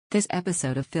This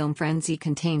episode of Film Frenzy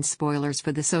contains spoilers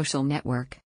for The Social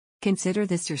Network. Consider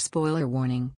this your spoiler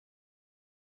warning.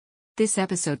 This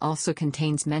episode also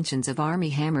contains mentions of Armie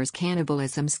Hammer's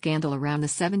cannibalism scandal around the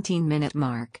 17-minute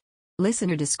mark.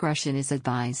 Listener discretion is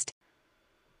advised.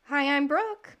 Hi, I'm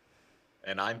Brooke.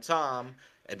 And I'm Tom,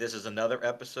 and this is another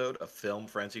episode of Film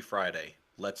Frenzy Friday.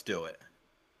 Let's do it.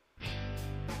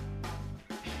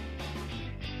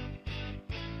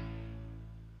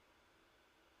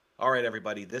 All right,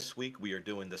 everybody, this week we are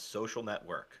doing The Social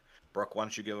Network. Brooke, why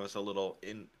don't you give us a little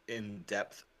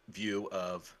in-depth view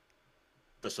of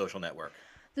The Social Network?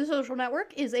 The Social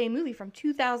Network is a movie from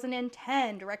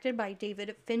 2010, directed by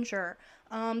David Fincher.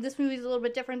 This movie is a little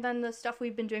bit different than the stuff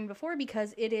we've been doing before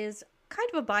because it is kind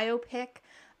of a biopic.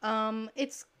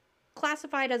 It's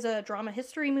classified as a drama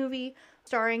history movie,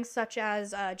 starring such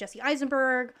as Jesse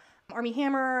Eisenberg, Armie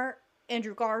Hammer,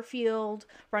 Andrew Garfield,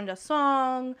 Brenda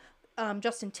Song,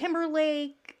 Justin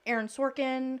Timberlake, Aaron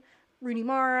Sorkin, Rooney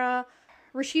Mara,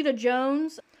 Rashida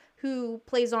Jones, who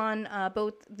plays on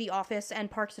both The Office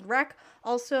and Parks and Rec,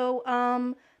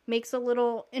 also makes a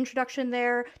little introduction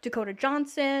there. Dakota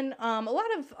Johnson, a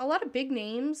lot of big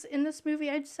names in this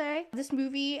movie, I'd say. This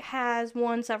movie has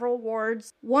won several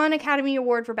awards: one Academy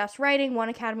Award for Best Writing, one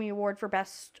Academy Award for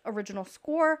Best Original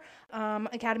Score,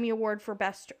 Academy Award for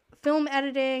Best Film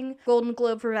Editing, Golden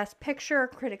Globe for Best Picture,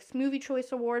 Critics' Movie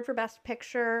Choice Award for Best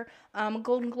Picture,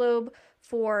 Golden Globe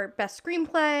for Best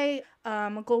Screenplay,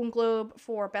 Golden Globe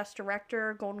for Best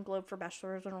Director, Golden Globe for Best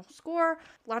Original Score.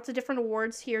 Lots of different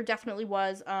awards here. Definitely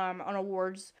was on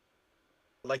awards.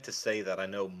 I'd like to say that I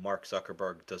know Mark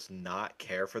Zuckerberg does not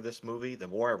care for this movie. The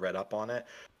more I read up on it,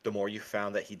 the more you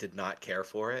found that he did not care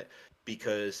for it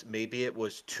because maybe it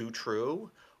was too true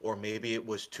or maybe it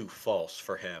was too false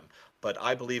for him. But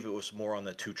I believe it was more on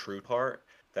the too true part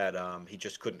that he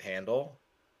just couldn't handle,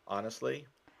 honestly.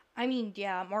 I mean,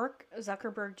 yeah, Mark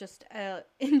Zuckerberg just,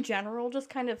 in general, just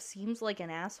kind of seems like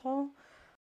an asshole.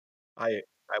 I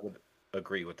would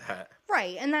agree with that.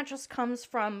 Right, and that just comes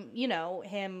from,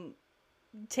 him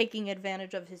taking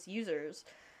advantage of his users.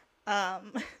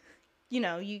 Um,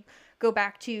 you go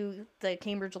back to the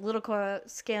Cambridge Analytica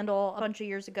scandal a bunch of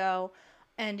years ago,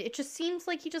 and it just seems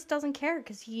like he just doesn't care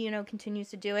because he, continues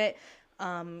to do it.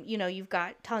 You've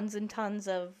got tons and tons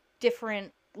of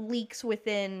different leaks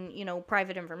within,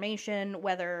 private information,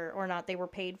 whether or not they were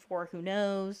paid for, who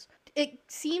knows. It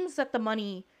seems that the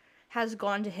money has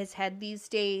gone to his head these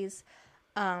days.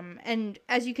 And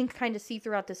as you can kind of see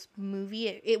throughout this movie,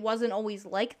 it wasn't always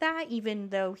like that, even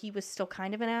though he was still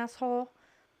kind of an asshole.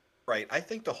 Right. I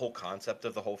think the whole concept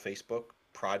of the whole Facebook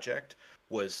project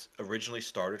was originally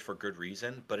started for good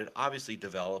reason, but it obviously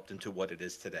developed into what it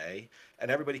is today. And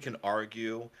everybody can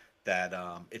argue that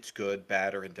it's good,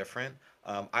 bad, or indifferent.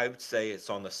 I would say it's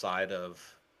on the side of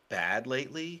bad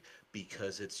lately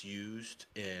because it's used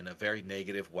in a very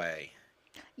negative way.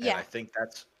 And Yeah,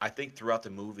 I think throughout the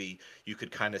movie you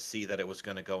could kind of see that it was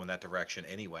going to go in that direction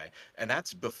anyway. And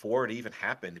that's before it even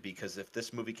happened because if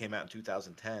this movie came out in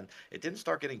 2010, it didn't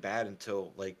start getting bad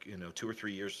until like, 2 or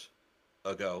 3 years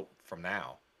ago from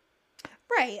now.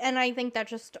 right. And I think that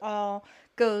just all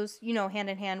goes, hand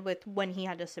in hand with when he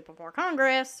had to sit before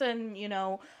Congress and,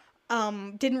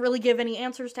 didn't really give any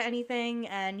answers to anything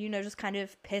and, just kind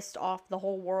of pissed off the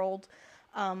whole world.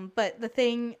 But the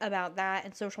thing about that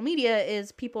and social media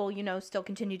is people, still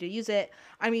continue to use it.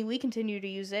 I mean, we continue to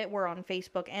use it. We're on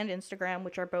Facebook and Instagram,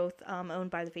 which are both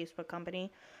owned by the Facebook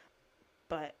company.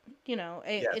 But,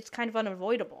 Yes. it's kind of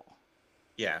unavoidable.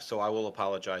 Yeah, so I will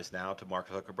apologize now to Mark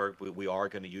Zuckerberg. We are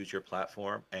going to use your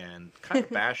platform and kind of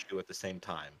bash you at the same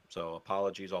time. So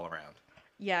apologies all around.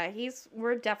 Yeah,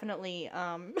 we're definitely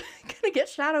gonna get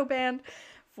shadow banned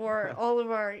for all of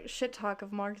our shit talk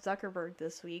of Mark Zuckerberg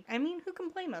this week. I mean, who can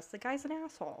blame us? The guy's an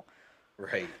asshole.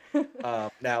 Right.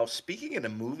 Now, speaking in a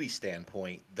movie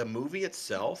standpoint, the movie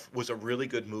itself was a really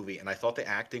good movie, and I thought the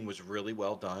acting was really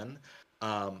well done.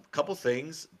 Couple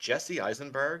things. Jesse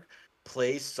Eisenberg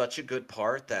plays such a good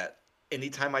part that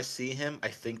anytime I see him, I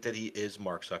think that he is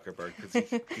Mark Zuckerberg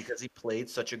because he played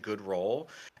such a good role.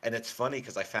 And it's funny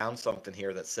because I found something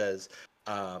here that says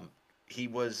um, he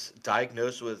was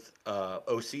diagnosed with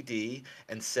OCD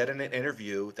and said in an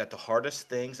interview that the hardest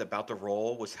things about the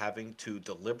role was having to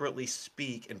deliberately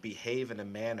speak and behave in a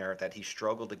manner that he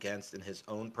struggled against in his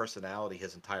own personality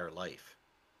his entire life.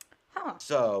 Huh.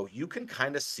 So you can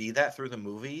kind of see that through the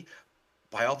movie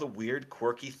by all the weird,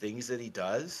 quirky things that he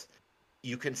does.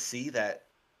 You can see that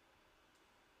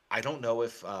I don't know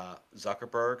if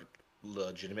Zuckerberg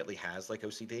legitimately has like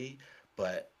OCD,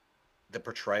 but the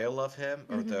portrayal of him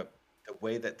or Hmm. the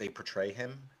way that they portray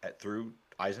him through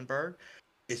Eisenberg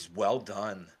is well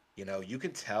done. You know, you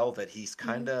can tell that he's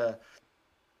kind Mhm. of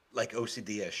like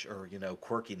OCD-ish or,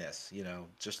 quirkiness,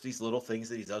 just these little things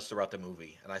that he does throughout the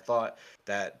movie. And I thought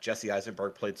that Jesse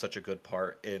Eisenberg played such a good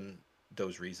part in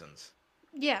those reasons.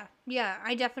 Yeah, yeah,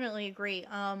 I definitely agree.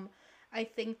 I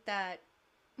think that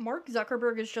Mark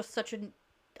Zuckerberg is just such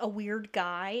a weird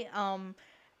guy.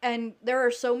 And there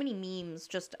are so many memes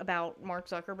just about Mark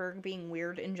Zuckerberg being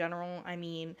weird in general. I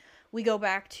mean, we go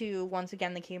back to once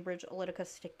again the Cambridge Analytica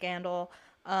scandal,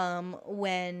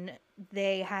 when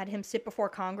they had him sit before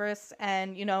Congress,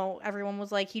 and everyone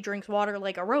was like, he drinks water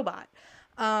like a robot.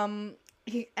 And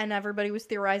everybody was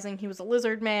theorizing he was a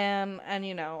lizard man,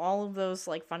 and all of those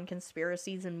like fun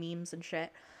conspiracies and memes and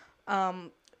shit.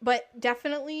 Um, but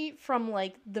definitely from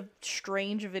like the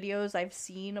strange videos I've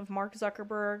seen of Mark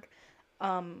Zuckerberg,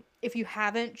 if you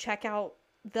haven't, check out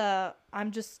the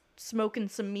 "I'm just smoking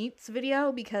some meats"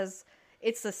 video, because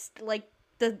it's like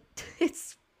the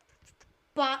it's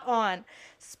spot on.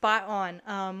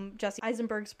 Jesse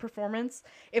Eisenberg's performance.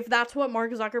 If that's what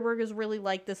Mark Zuckerberg is really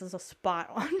like, this is a spot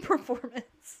on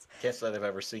performance. Can't say I've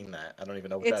ever seen that. I don't even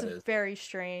know what It's that is. very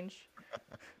strange,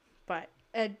 but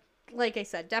like I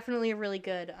said, definitely a really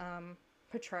good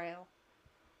portrayal.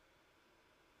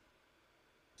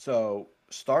 So,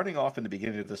 starting off in the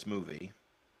beginning of this movie,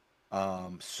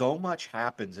 so much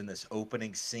happens in this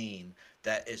opening scene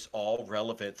that is all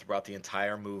relevant throughout the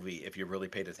entire movie if you really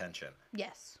paid attention.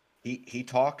 Yes. He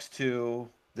talks to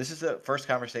this is the first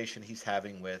conversation he's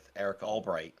having with Eric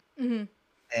Albright, Hmm.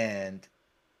 and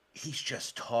he's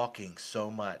just talking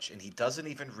so much, and he doesn't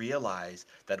even realize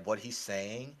that what he's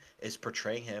saying is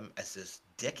portraying him as this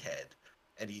dickhead,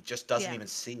 and he just doesn't Yeah. even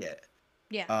see it.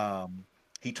 Yeah. Um,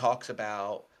 he talks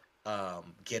about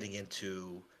getting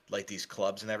into like these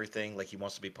clubs and everything. Like he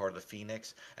wants to be part of the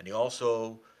Phoenix, and he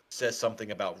also says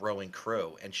something about rowing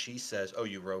crew. And she says, "Oh,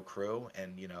 you row crew,"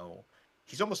 and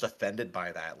he's almost offended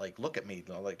by that. Like, look at me,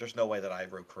 like there's no way that I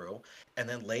row crew. And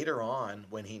then later on,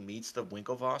 when he meets the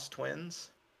Winklevoss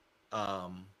twins,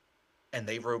 um, and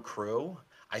they row crew,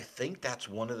 I think that's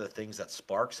one of the things that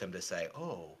sparks him to say,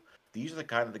 "Oh, these are the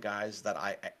kind of the guys that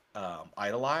I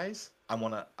idolize. I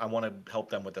wanna help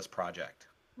them with this project."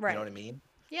 You know what Right. I mean?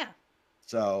 Yeah.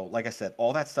 So, like I said,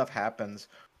 all that stuff happens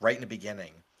right in the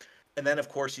beginning, and then of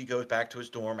course he goes back to his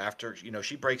dorm after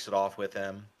she breaks it off with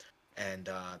him, and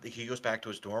he goes back to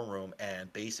his dorm room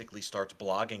and basically starts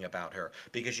blogging about her,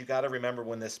 because you got to remember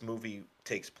when this movie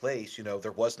takes place,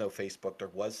 there was no Facebook, there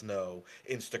was no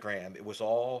Instagram, it was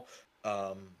all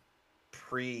um,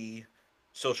 pre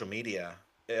social media,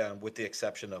 with the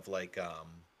exception of like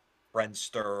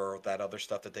Friendster or that other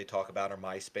stuff that they talk about, or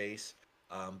MySpace.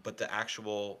 But the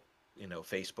actual,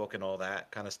 Facebook and all that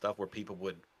kind of stuff where people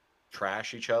would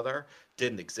trash each other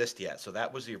didn't exist yet. So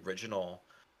that was the original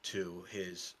to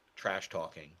his trash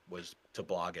talking, was to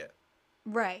blog it.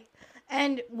 Right.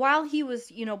 And while he was,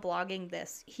 blogging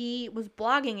this, he was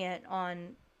blogging it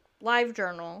on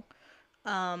LiveJournal,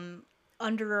 um,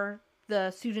 under the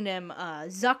pseudonym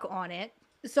Zuck on it.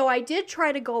 So I did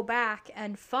try to go back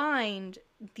and find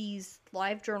these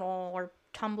LiveJournal or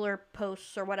Tumblr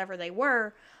posts or whatever they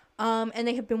were, and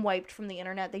they have been wiped from the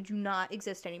internet. They do not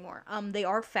exist anymore. They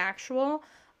are factual.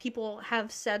 People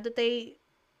have said that they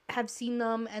have seen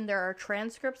them, and there are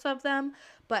transcripts of them,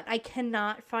 but I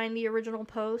cannot find the original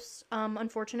posts,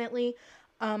 unfortunately.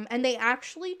 And they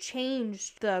actually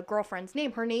changed the girlfriend's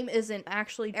name. Her name isn't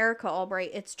actually Erica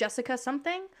Albright, it's Jessica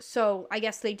something. So I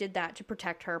guess they did that to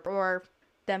protect her, or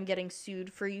them getting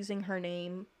sued for using her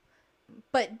name.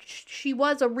 But she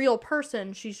was a real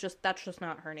person. That's just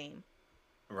not her name.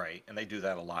 Right. And they do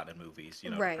that a lot in movies,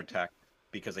 to Right. protect,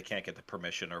 because they can't get the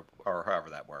permission, or however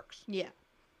that works. Yeah.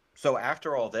 So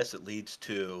after all this, it leads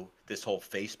to this whole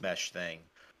face mesh thing,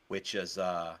 which is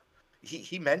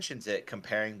he mentions it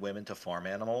comparing women to farm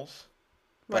animals,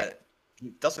 Right. but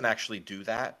he doesn't actually do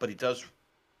that. But he does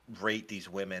rate these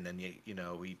women, and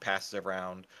he passes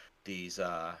around these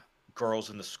girls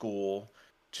in the school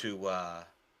to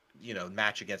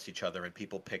match against each other, and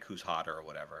people pick who's hotter or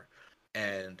whatever.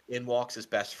 And in walks his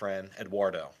best friend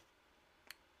Eduardo.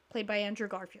 Played by Andrew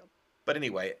Garfield. But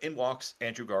anyway, in walks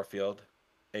Andrew Garfield,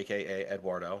 aka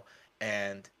Eduardo,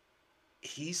 and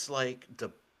he's like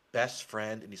the best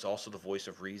friend, and he's also the voice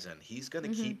of reason. He's going to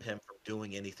Mm-hmm. keep him from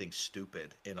doing anything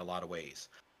stupid in a lot of ways.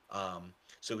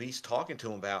 So he's talking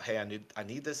to him about, hey, I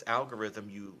need this algorithm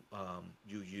you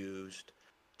used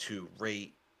to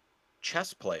rate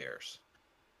chess players,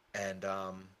 and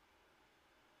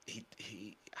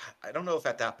he I don't know if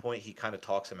at that point he kind of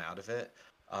talks him out of it.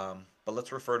 But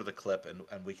let's refer to the clip,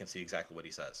 and we can see exactly what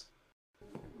he says.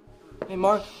 Hey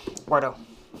Mark, Eduardo,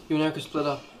 you and Erica split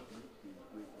up.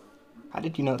 How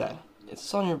did you know that?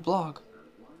 It's on your blog.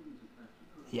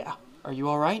 Yeah. Are you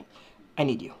alright? I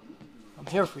need you. I'm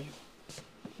here for you.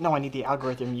 No, I need the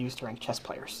algorithm used to rank chess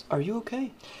players. Are you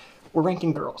okay? We're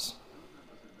ranking girls.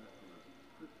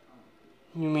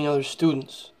 You mean other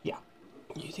students? Yeah.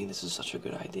 You think this is such a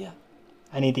good idea?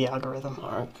 I need the algorithm.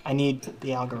 Alright. I need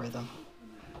the algorithm.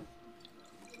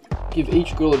 Give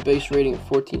each girl a base rating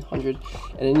of 1400.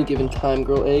 At any given time,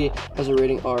 girl A has a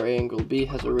rating RA and girl B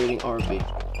has a rating RB.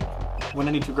 When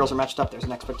any two girls are matched up, there's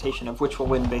an expectation of which will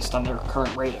win based on their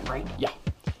current rating, right? Yeah.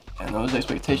 And those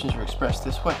expectations are expressed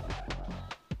this way.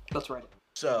 That's right.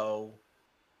 So,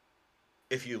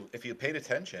 if you paid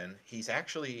attention, he's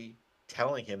actually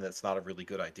telling him that's not a really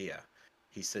good idea.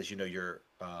 He says, you know, you're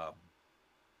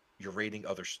ranking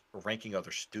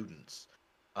other students,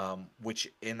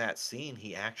 which in that scene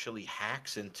he actually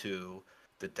hacks into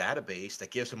the database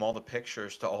that gives him all the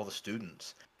pictures to all the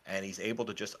students, and he's able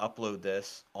to just upload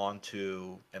this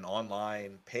onto an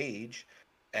online page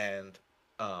and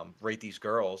rate these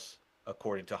girls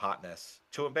according to hotness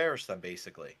to embarrass them,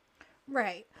 basically.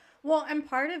 Right. Well, and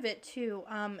part of it too,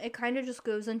 it kind of just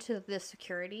goes into the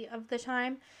security of the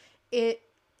time.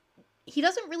 He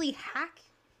doesn't really hack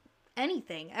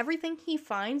anything. Everything he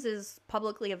finds is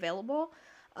publicly available,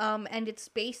 and it's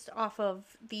based off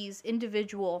of these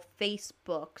individual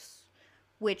Facebooks,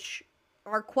 which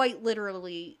are quite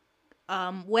literally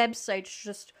websites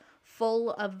just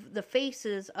full of the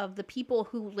faces of the people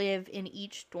who live in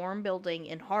each dorm building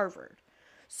in Harvard.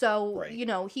 So, Right. you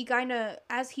know, he kind of,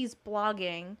 as he's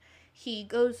blogging, he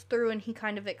goes through and he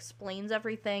kind of explains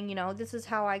everything. You know, this is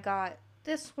how I got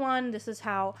this one. This is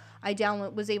how I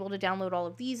was able to download all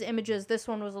of these images. This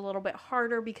one was a little bit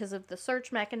harder because of the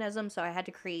search mechanism, so I had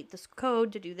to create this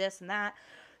code to do this and that.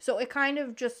 So it kind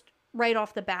of just right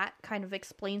off the bat kind of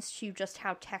explains to you just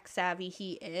how tech savvy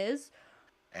he is.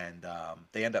 And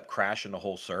they end up crashing the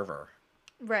whole server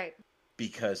Right.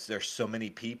 because there's so many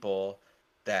people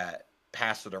that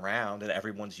pass it around and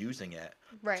everyone's using it.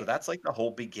 Right. So that's like the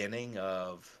whole beginning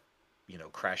of, you know,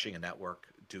 crashing a network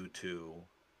due to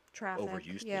Traffic.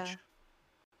 overusage. Yeah.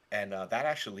 And that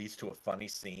actually leads to a funny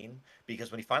scene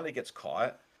because when he finally gets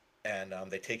caught and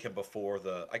they take him before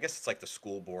I guess it's like the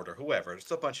school board or whoever.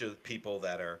 It's a bunch of people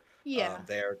that are Yeah.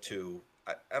 there to,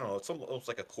 I don't know, it's almost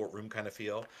like a courtroom kind of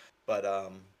feel.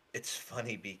 But it's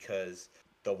funny because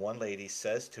the one lady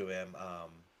says to him,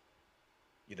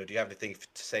 you know, do you have anything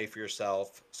to say for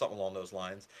yourself? Something along those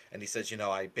lines. And he says, you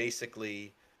know, I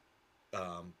basically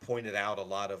pointed out a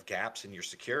lot of gaps in your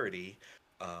security.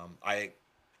 I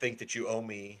think that you owe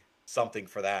me something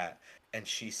for that. And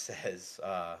she says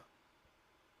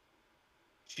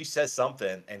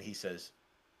something, and he says,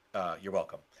 you're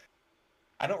welcome.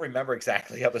 I don't remember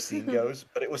exactly how the scene goes,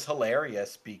 but it was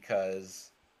hilarious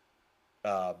because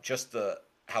just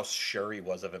how sure he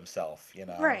was of himself, you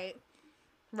know? Right.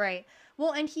 Right.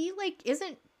 Well, and he like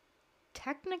isn't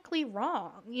technically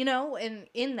wrong, you know,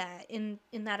 in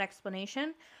that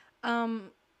explanation,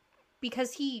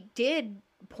 because he did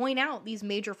point out these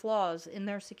major flaws in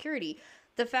their security.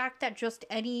 The fact that just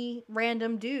any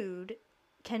random dude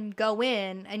can go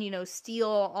in and, you know, steal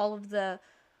all of the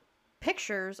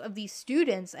pictures of these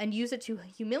students and use it to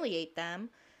humiliate them,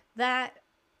 that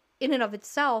in and of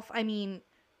itself, I mean,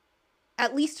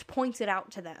 at least points it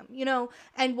out to them, you know?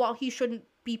 And while he shouldn't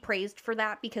be praised for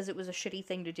that because it was a shitty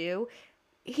thing to do,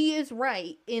 he is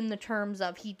right in the terms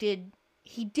of he did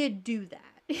do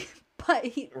that. But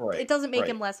it doesn't make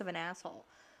him less of an asshole.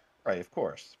 Right, of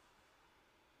course.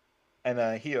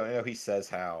 And he, you know, he says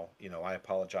how, you know, I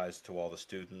apologize to all the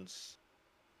students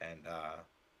and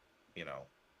you know,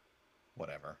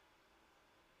 whatever.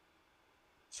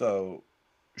 So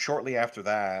shortly after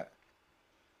that,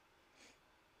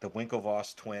 the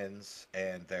Winklevoss twins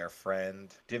and their friend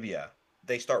Divya,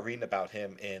 they start reading about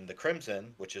him in the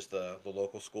Crimson, which is the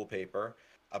local school paper,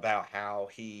 about how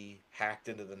he hacked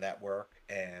into the network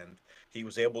and he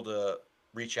was able to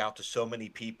reach out to so many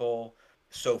people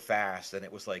so fast, and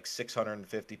it was like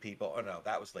 650 people. Oh no,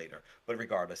 that was later. But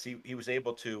regardless, he was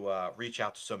able to reach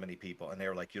out to so many people, and they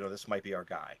were like, you know, this might be our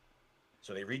guy.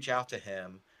 So they reach out to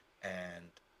him and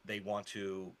they want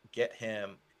to get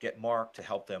Mark to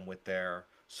help them with their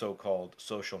so-called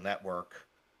social network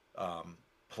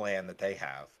plan that they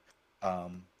have.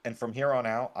 And from here on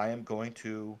out, I am going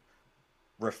to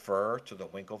refer to the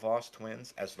Winklevoss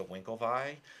twins as the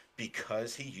Winklevi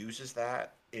because he uses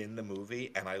that in the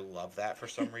movie, and I love that for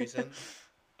some reason.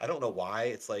 I don't know why.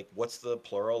 It's like, what's the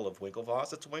plural of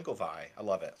Winklevoss? It's Winklevi. I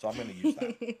love it. So I'm going to use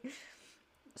that.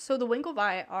 So the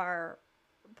Winklevi are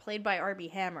played by Armie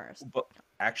Hammers. But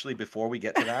actually, before we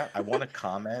get to that, I want to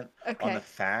comment on Okay. the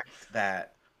fact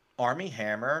that Army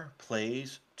Hammer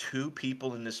plays two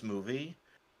people in this movie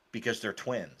because they're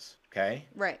twins, okay?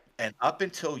 Right. And up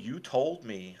until you told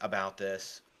me about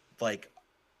this, like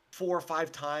 4 or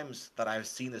 5 times that I've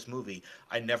seen this movie,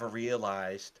 I never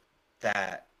realized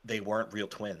that they weren't real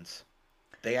twins.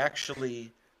 They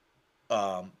actually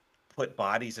um, put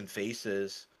bodies and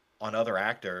faces on other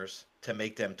actors to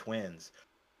make them twins.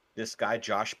 This guy,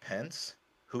 Josh Pence,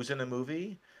 who's in the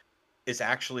movie, is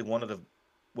actually one of the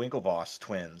Winklevoss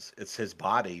twins. It's his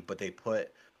body, but they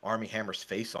put Army Hammer's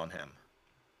face on him.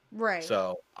 Right.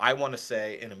 So I want to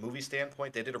say, in a movie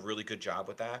standpoint, they did a really good job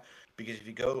with that. Because if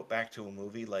you go back to a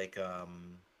movie like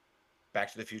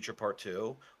Back to the Future Part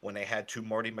 2, when they had two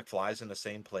Marty McFlys in the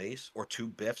same place or two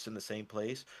Biffs in the same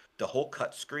place, the whole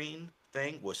cut screen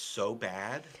thing was so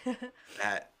bad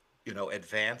that,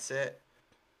 advance it,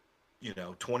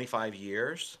 25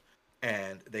 years,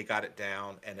 and they got it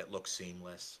down and it looks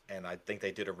seamless. And I think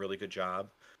they did a really good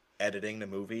job editing the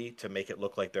movie to make it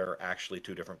look like they're actually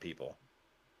two different people.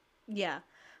 Yeah.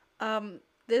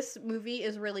 This movie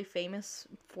is really famous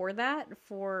for that,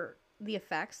 for the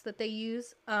effects that they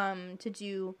use to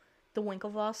do the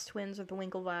Winklevoss twins or the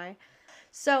Winklevi.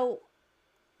 So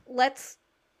let's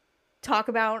talk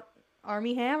about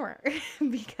Army Hammer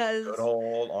because Good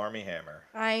old Army Hammer.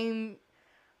 I'm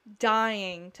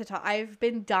dying to talk. I've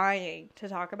been dying to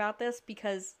talk about this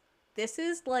because this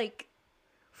is like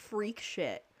freak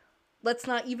shit. Let's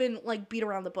not even like beat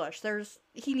around the bush.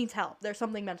 He needs help. There's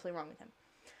something mentally wrong with him.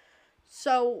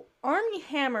 So, Army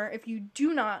Hammer, if you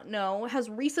do not know, has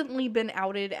recently been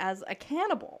outed as a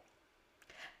cannibal.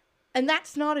 And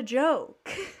that's not a joke.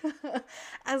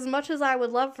 As much as I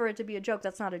would love for it to be a joke,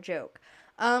 that's not a joke.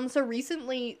 So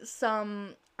recently,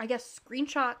 some, I guess,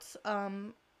 screenshots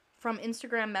from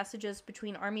Instagram messages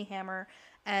between Army Hammer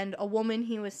and a woman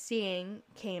he was seeing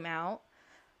came out.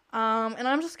 And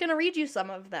I'm just going to read you some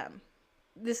of them.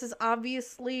 This is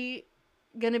obviously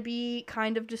going to be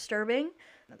kind of disturbing.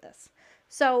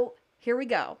 So, here we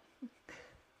go.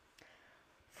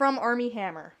 From Army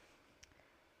Hammer.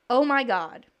 Oh my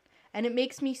god. And it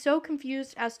makes me so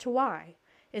confused as to why.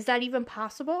 Is that even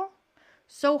possible?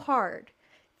 So hard.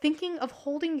 Thinking of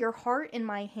holding your heart in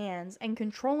my hands and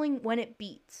controlling when it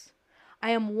beats.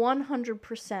 I am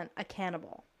 100% a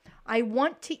cannibal. I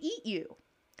want to eat you.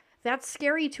 That's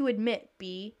scary to admit,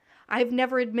 B. I've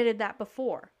never admitted that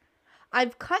before.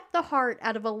 I've cut the heart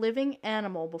out of a living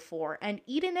animal before and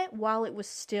eaten it while it was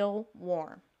still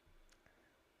warm.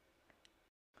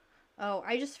 Oh,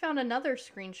 I just found another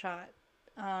screenshot.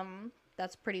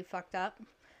 That's pretty fucked up.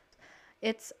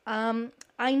 It's,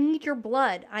 I need your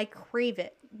blood. I crave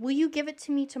it. Will you give it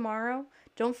to me tomorrow?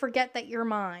 Don't forget that you're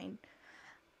mine.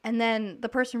 And then the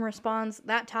person responds,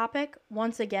 that topic,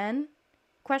 once again, ?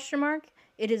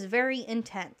 It is very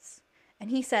intense. And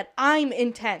he said, I'm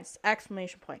intense! !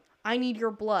 I need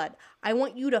your blood. I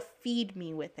want you to feed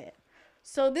me with it.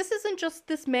 So this isn't just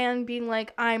this man being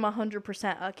like, I'm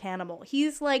 100% a cannibal.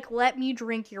 He's like, let me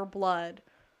drink your blood.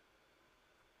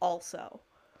 Also.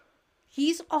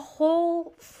 He's a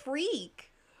whole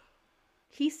freak.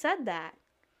 He said that.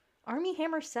 Army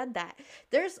Hammer said that.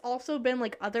 There's also been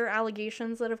like other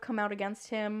allegations that have come out against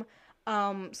him.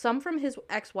 Some from his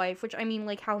ex-wife, which I mean,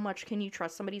 like, how much can you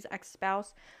trust somebody's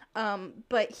ex-spouse?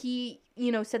 But he,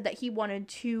 said that he wanted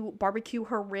to barbecue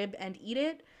her rib and eat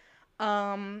it.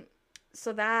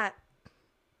 So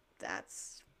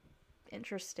that's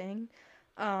interesting.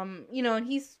 And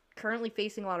he's currently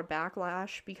facing a lot of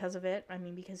backlash because of it. I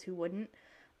mean, because who wouldn't?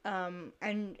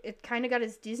 And it kind of got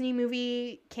his Disney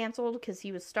movie canceled because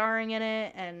he was starring in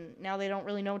it, and now they don't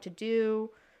really know what to do,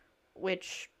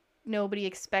 which nobody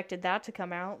expected that to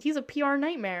come out. He's a PR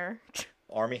nightmare.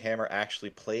 Army Hammer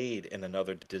actually played in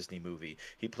another Disney movie.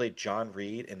 He played John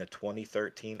Reed in the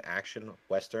 2013 action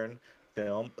western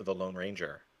film The Lone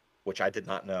Ranger, which I did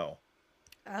not know.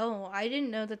 Oh, I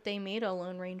didn't know that they made a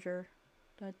Lone Ranger.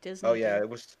 Disney. Oh yeah, did. it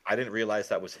was. I didn't realize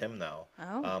that was him though.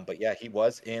 Oh. But yeah, he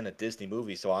was in a Disney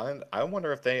movie. So I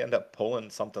wonder if they end up pulling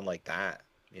something like that.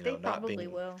 They probably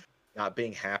will. Not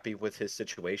being happy with his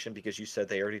situation because you said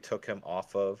they already took him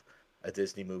off of a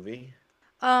Disney movie.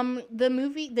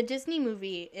 The Disney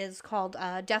movie is called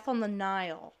Death on the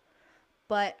Nile.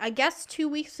 But I guess 2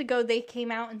 weeks ago they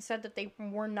came out and said that they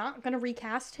were not going to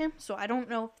recast him. So I don't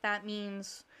know if that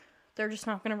means they're just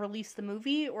not going to release the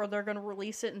movie or they're going to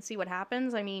release it and see what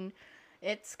happens. I mean,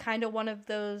 it's kind of one of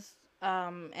those,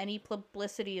 any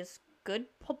publicity is good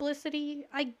publicity,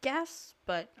 I guess.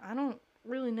 But I don't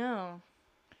really know.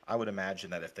 I would imagine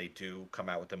that if they do come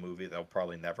out with the movie, they'll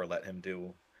probably never let him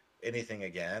do anything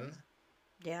again.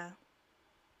 Yeah.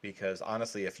 Because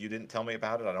honestly, if you didn't tell me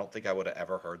about it, I don't think I would have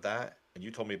ever heard that. and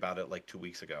you told me about it like 2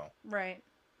 weeks ago. Right.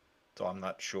 So I'm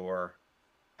not sure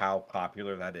how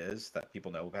popular that is, that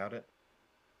people know about it.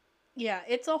 Yeah,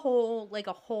 it's a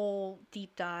whole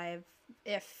deep dive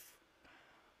if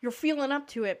you're feeling up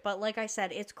to it, but like I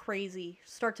said, it's crazy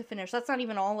start to finish. That's not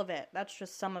even all of it. That's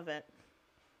just some of it.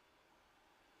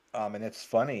 And it's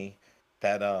funny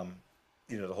that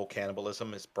the whole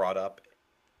cannibalism is brought up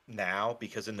now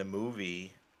because in the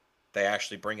movie they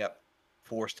actually bring up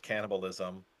forced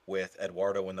cannibalism with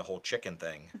Eduardo and the whole chicken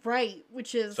thing. Right,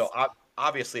 which is So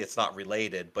obviously it's not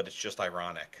related, but it's just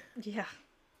ironic. yeah.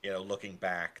 Looking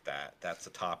back, that's a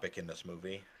topic in this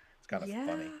movie. It's kind of Yeah.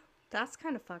 funny. That's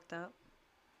kind of fucked up.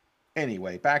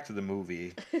 Anyway, back to the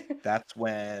movie. That's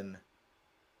when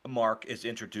Mark is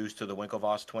introduced to the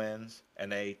Winklevoss twins,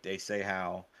 and they say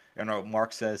how,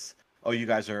 Mark says, "Oh, you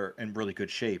guys are in really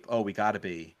good shape. Oh, we got to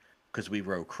be, because we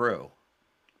row crew."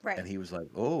 Right. And he was like,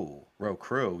 "Oh, row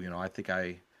crew. I think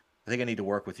I need to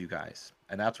work with you guys."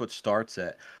 And that's what starts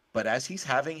it. But as he's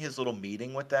having his little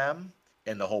meeting with them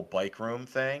in the whole bike room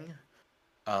thing,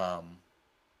 um,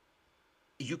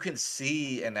 you can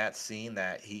see in that scene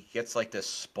that he gets like this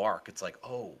spark. It's like,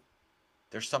 oh,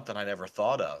 there's something I never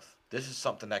thought of. This is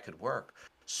something that could work.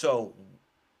 So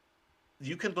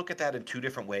you can look at that in two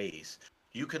different ways.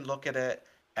 You can look at it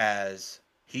as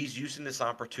he's using this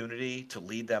opportunity to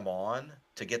lead them on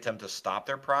to get them to stop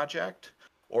their project,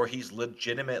 or he's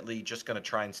legitimately just going to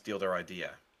try and steal their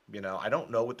idea. I don't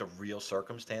know what the real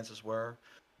circumstances were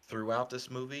throughout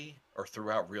this movie or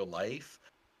throughout real life,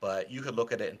 but you could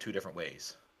look at it in two different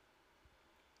ways.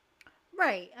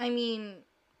 Right. I mean,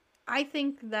 I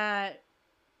think that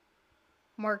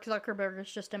Mark Zuckerberg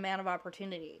is just a man of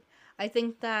opportunity. I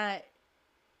think that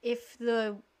if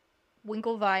the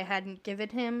Winklevi hadn't given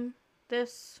him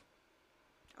this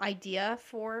idea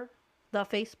for the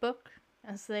Facebook,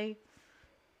 as they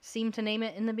seem to name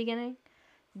it in the beginning,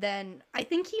 then I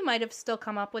think he might have still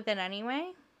come up with it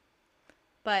anyway,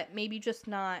 but maybe just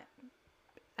not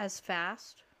as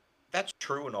fast. That's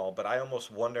true and all, but I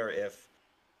almost wonder if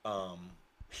um,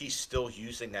 he's still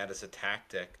using that as a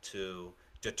tactic to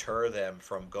deter them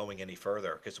from going any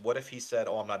further. Because what if he said,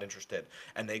 "Oh, I'm not interested,"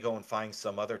 and they go and find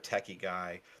some other techie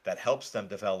guy that helps them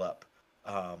develop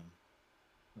um,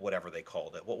 whatever they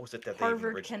called it. What was it that they even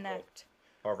Harvard originally called Connect.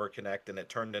 Harvard Connect, and it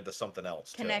turned into something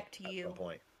else too Connect at some you.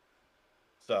 point.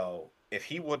 So if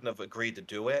he wouldn't have agreed to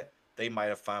do it, they might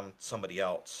have found somebody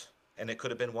else. And it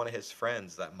could have been one of his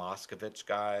friends, that Moskovich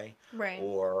guy, Right.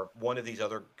 or one of these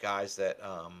other guys that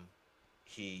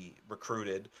he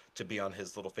recruited to be on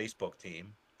his little Facebook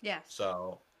team. Yes.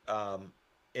 So, um,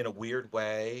 in a weird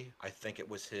way, I think it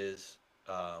was his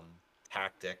um,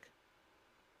 tactic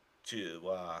to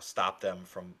stop them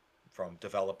from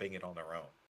developing it on their own.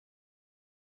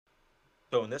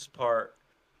 So in this part,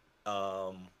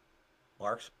 um,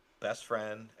 Mark's best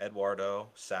friend Eduardo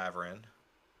Saverin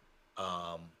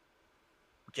um,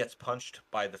 gets punched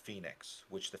by the Phoenix,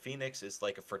 which the Phoenix is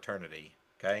like a fraternity.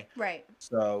 Okay, Right.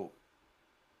 so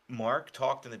Mark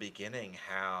talked in the beginning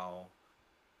how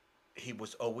he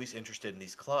was always interested in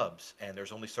these clubs, and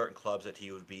there's only certain clubs that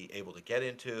he would be able to get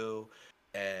into.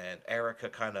 And Erica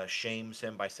kind of shames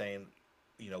him by saying,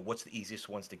 what's the easiest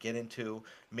ones to get into?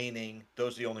 Meaning,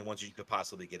 those are the only ones you could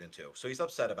possibly get into. So he's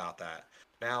upset about that.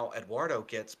 Now, Eduardo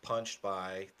gets punched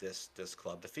by this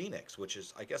club, the Phoenix, which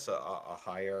is, I guess, a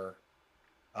higher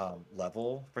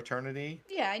level fraternity.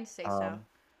 Yeah, I'd say so.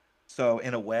 So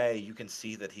in a way, you can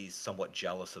see that he's somewhat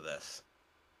jealous of this.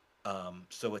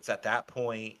 So it's at that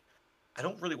point, I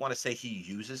don't really want to say he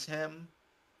uses him,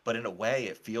 but in a way,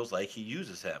 it feels like he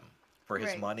uses him for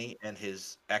his Right. money and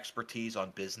his expertise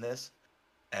on business.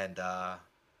 And,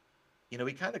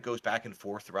 he kind of goes back and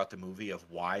forth throughout the movie of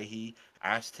why he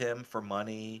asked him for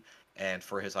money and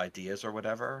for his ideas or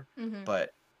whatever. Mm-hmm.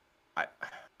 But I,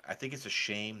 I think it's a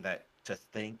shame that to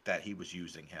think that he was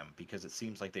using him because it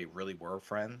seems like they really were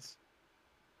friends.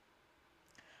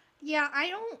 Yeah,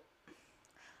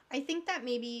 I think that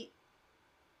maybe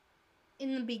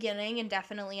in the beginning and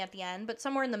definitely at the end, but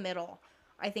somewhere in the middle,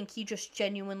 I think he just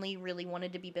genuinely really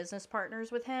wanted to be business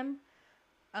partners with him.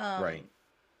 Right. Um,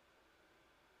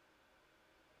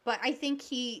 but I think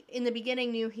he, in the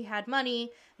beginning, knew he had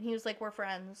money, and he was like, "We're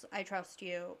friends. I trust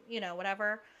you.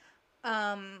 Whatever."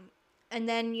 Um, and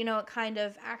then it kind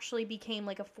of actually became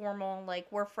like a formal, like,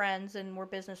 we're friends and we're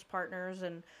business partners,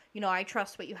 and I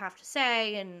trust what you have to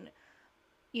say, and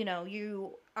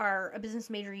you are a business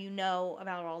major,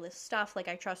 about all this stuff, like,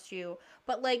 I trust you,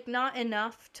 but, like, not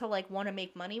enough to, like, want to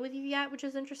make money with you yet, which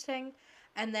is interesting.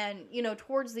 And then,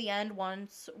 towards the end,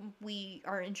 once we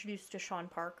are introduced to Sean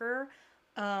Parker,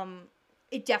 um,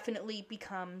 it definitely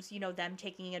becomes, them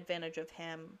taking advantage of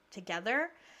him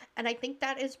together. And I think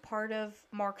that is part of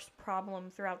Mark's problem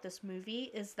throughout this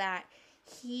movie, is that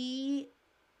he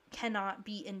cannot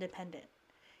be independent.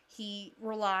 He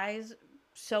relies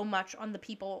so much on the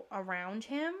people around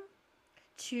him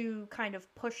to kind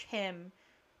of push him.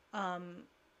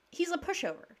 He's a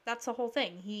pushover. That's the whole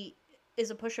thing. He is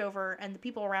a pushover, and the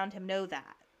people around him know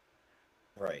that.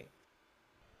 Right.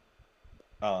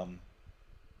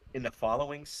 In the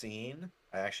following scene,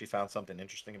 I actually found something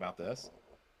interesting about this.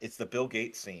 It's the Bill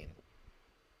Gates scene,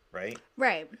 right?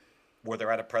 Right. Where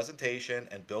they're at a presentation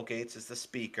and Bill Gates is the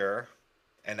speaker,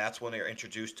 and that's when they're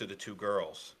introduced to the two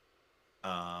girls.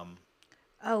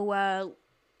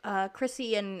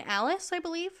 Chrissy and Alice, I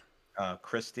believe.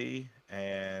 Christy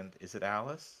and is it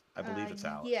Alice? I believe it's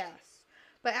Alice. Yes.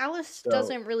 But Alice So-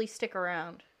 doesn't really stick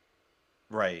around.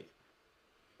 Right.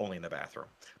 Only in the bathroom.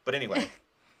 But anyway,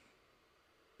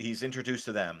 he's introduced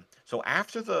to them. So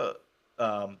after the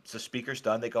speaker's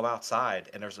done, they go outside,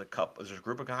 and there's a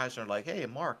group of guys, and they're like, "Hey,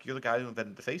 Mark, you're the guy who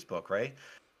invented the Facebook, right?"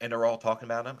 And they're all talking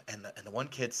about him, and the one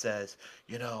kid says,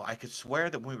 I could swear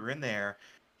that when we were in there,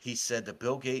 he said that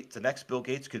the next Bill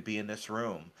Gates could be in this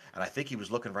room, and I think he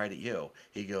was looking right at you.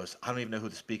 He goes, "I don't even know who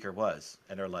the speaker was,"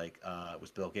 and they're like, "It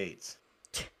was Bill Gates."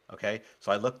 Okay,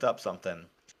 so I looked up something.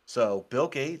 So Bill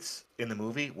Gates in the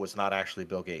movie was not actually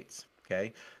Bill Gates.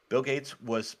 Okay, Bill Gates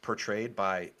was portrayed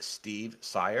by Steve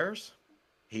Sayers.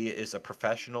 He is a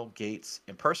professional Gates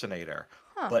impersonator,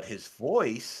 Huh. but his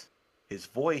voice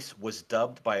was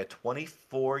dubbed by a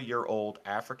 24-year-old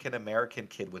African American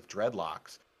kid with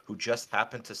dreadlocks who just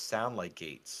happened to sound like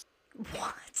Gates.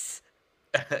 What?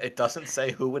 It doesn't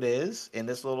say who it is in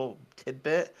this little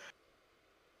tidbit,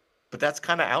 but that's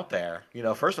kind of out there.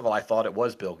 First of all, I thought it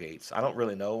was Bill Gates. I don't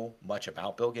really know much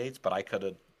about Bill Gates, but I could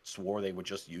have swore they would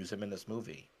just use him in this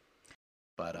movie.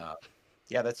 But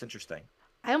yeah, that's interesting.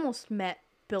 I almost met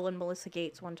Bill and Melissa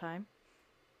Gates one time.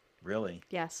 Really?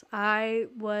 Yes. Where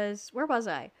was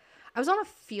I? I was on a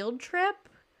field trip.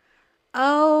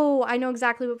 Oh, I know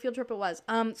exactly what field trip it was.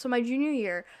 So my junior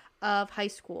year of high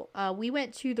school, we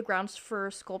went to the grounds for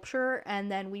sculpture,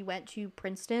 and then we went to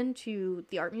Princeton to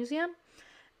the art museum.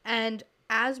 And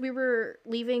as we were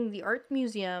leaving the art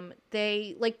museum,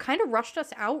 they kind of rushed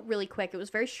us out really quick. It was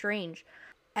very strange.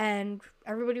 And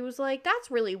everybody was like,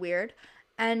 "That's really weird."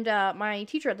 And my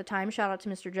teacher at the time, shout out to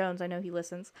Mr. Jones, I know he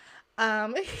listens.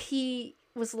 He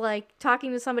was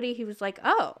talking to somebody. He was like,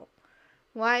 "Oh,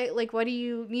 why? What do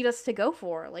you need us to go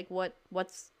for?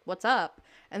 What's up?"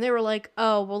 And they were like,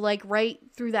 "Oh, well, right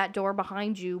through that door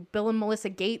behind you, Bill and Melissa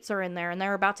Gates are in there, and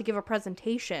they're about to give a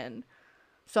presentation.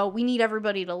 So we need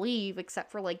everybody to leave except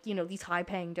for these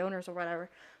high-paying donors or whatever."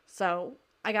 So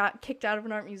I got kicked out of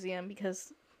an art museum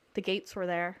because the Gates were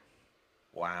there.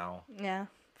 Wow. Yeah,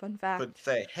 fun fact. Could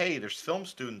say, "Hey, there's film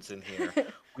students in here.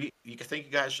 You think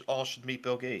you guys all should meet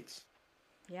Bill Gates."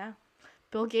 Yeah,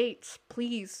 Bill Gates,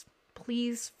 please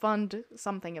fund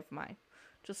something of mine.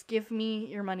 Just give me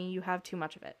your money. You have too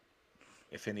much of it.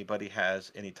 If anybody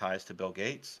has any ties to Bill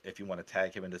Gates, if you want to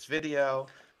tag him in this video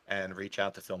and reach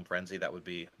out to Film Frenzy, that would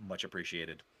be much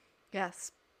appreciated.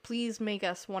 Yes, please make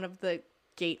us one of the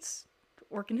Gates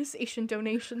organization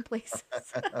donation places.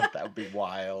 That would be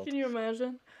wild. Can you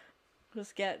imagine?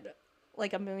 Just get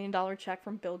 $1 million check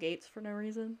from Bill Gates for no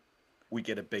reason. We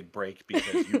get a big break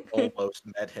because you almost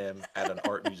met him at an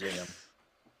art museum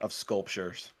of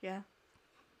sculptures. Yeah,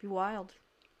 be wild,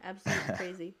 absolutely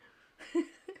crazy.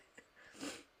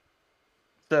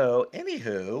 So,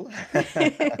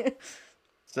 anywho,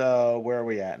 so where are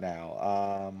we at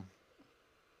now?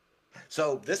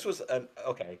 So this was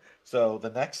okay. So the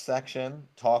next section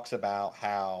talks about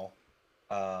how,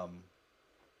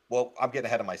 well, I'm getting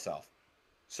ahead of myself.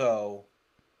 So,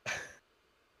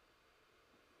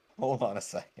 hold on a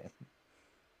second.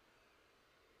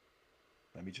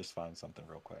 Let me just find something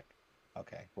real quick.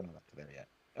 Okay, we're not up to there yet.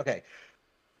 Okay,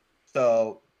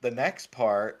 so the next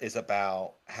part is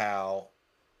about how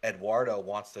Eduardo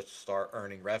wants to start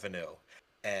earning revenue.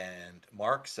 And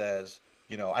Mark says,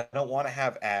 I don't want to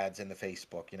have ads in the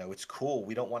Facebook. It's cool.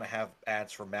 We don't want to have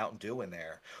ads for Mountain Dew in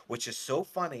there, which is so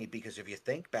funny because if you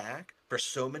think back, for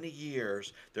so many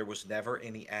years, there was never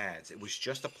any ads. It was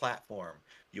just a platform.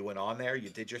 You went on there, you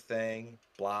did your thing,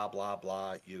 blah, blah,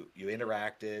 blah. You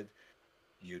interacted,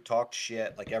 you talked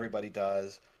shit like everybody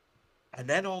does. And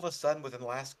then all of a sudden, within the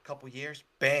last couple years,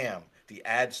 bam, the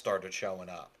ads started showing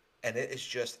up. And it is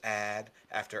just ad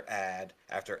after ad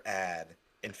after ad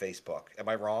in Facebook. Am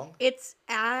I wrong? It's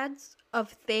ads of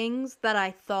things that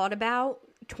I thought about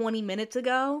 20 minutes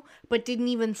ago, but didn't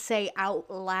even say out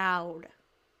loud.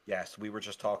 Yes, we were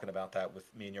just talking about that with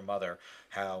me and your mother,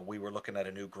 how we were looking at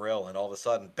a new grill and all of a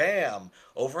sudden, bam,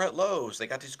 over at Lowe's, they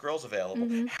got these grills available.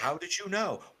 Hmm. How did you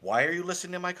know? Why are you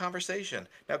listening to my conversation?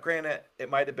 Now, granted, it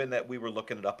might have been that we were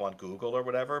looking it up on Google or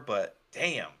whatever, but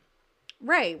damn.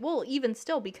 Right. Well, even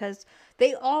still, because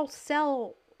they all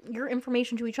sell your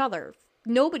information to each other.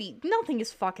 Nothing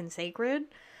is fucking sacred.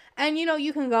 And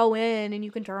you can go in and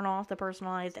you can turn off the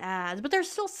personalized ads, but they're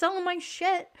still selling my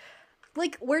shit.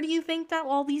 Like, where do you think that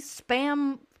all these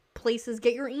spam places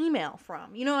get your email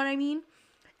from? You know what I mean?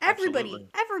 Everybody, Absolutely.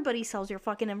 everybody sells your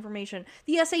fucking information.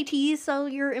 The SATs sell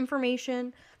your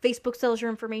information. Facebook sells your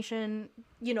information.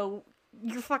 Your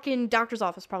fucking doctor's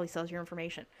office probably sells your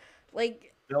information.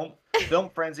 Like, Film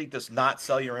Frenzy does not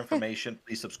sell your information.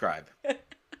 Please subscribe.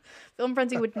 Film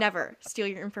Frenzy would never steal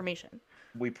your information.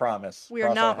 We promise. We are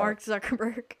Cross our not heart. Mark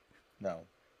Zuckerberg. No.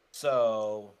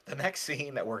 So the next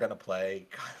scene that we're gonna play,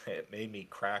 it made me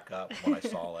crack up when I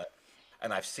saw it,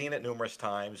 and I've seen it numerous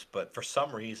times, but for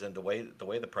some reason, the way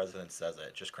the president says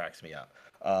it just cracks me up.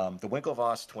 The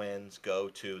Winklevoss twins go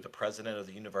to the president of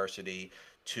the university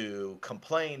to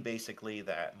complain, basically,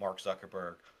 that Mark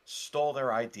Zuckerberg stole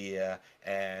their idea,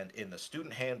 and in the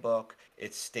student handbook,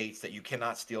 it states that you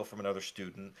cannot steal from another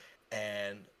student,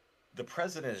 and the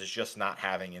president is just not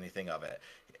having anything of it,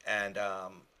 and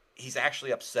he's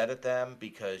actually upset at them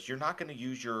because you're not going to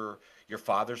use your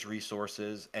father's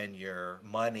resources and your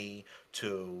money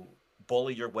to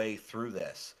bully your way through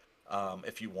this.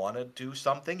 If you want to do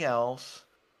something else,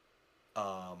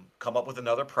 come up with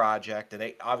another project, and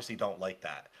they obviously don't like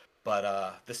that.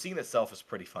 But the scene itself is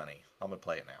pretty funny. I'm gonna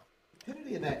play it now.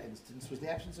 Stupidity in that instance was the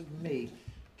absence of me.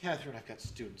 Catherine, I've got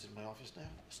students in my office now.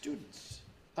 Students.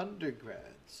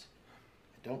 Undergrads.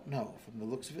 I don't know. From the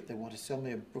looks of it, they want to sell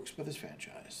me a Brooks Brothers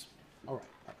franchise. All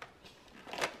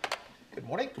right. Good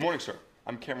morning. Good morning, sir.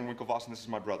 I'm Cameron Winklevoss, and this is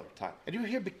my brother, Ty. And you're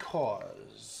here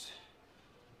because...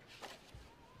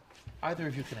 Either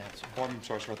of you can answer. Oh, I'm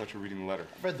sorry, sir. I thought you were reading the letter.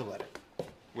 I've read the letter.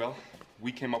 Well,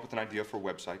 we came up with an idea for a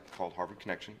website called Harvard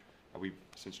Connection. We've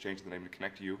since changed the name to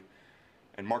Connect You.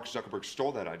 And Mark Zuckerberg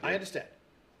stole that idea. I understand.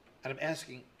 And I'm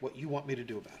asking what you want me to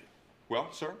do about it. Well,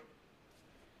 sir,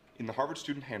 in the Harvard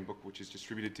Student Handbook, which is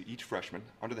distributed to each freshman,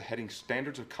 under the heading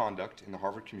Standards of Conduct in the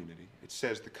Harvard Community, it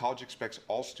says the college expects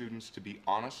all students to be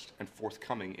honest and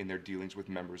forthcoming in their dealings with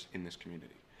members in this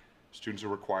community. Students are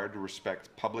required to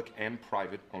respect public and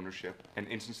private ownership, and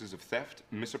instances of theft,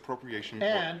 misappropriation,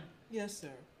 And Yes,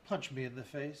 sir. punch me in the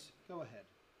face. Go ahead.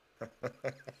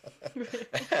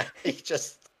 He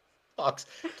just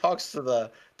talks to the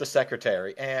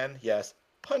secretary, and yes,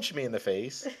 punch me in the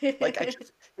face. Like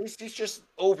he's just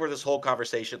over this whole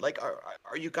conversation. Like,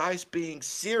 are you guys being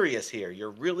serious here?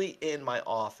 You're really in my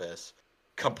office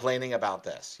complaining about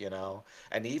this, you know?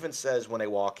 And he even says when they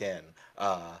walk in,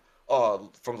 oh,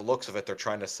 from the looks of it, they're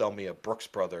trying to sell me a Brooks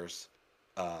Brothers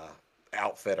uh,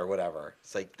 outfit or whatever.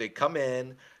 It's like they come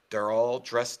in, they're all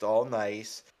dressed all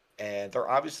nice, and they're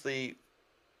obviously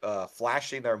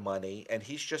flashing their money, and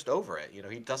he's just over it. You know,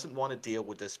 he doesn't want to deal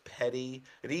with this petty,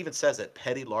 and he even says it,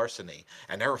 petty larceny,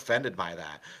 and they're offended by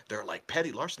that. They're like,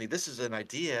 petty larceny, this is an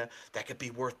idea that could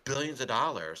be worth billions of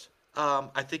dollars.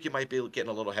 I think you might be getting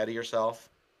a little ahead of yourself.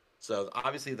 So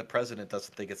obviously the president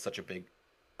doesn't think it's such a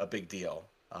big deal.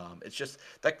 It's just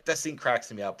that scene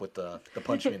cracks me up with the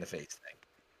punch me in the face thing.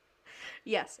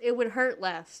 Yes, it would hurt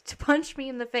less to punch me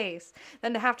in the face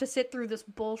than to have to sit through this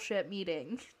bullshit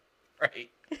meeting. Right.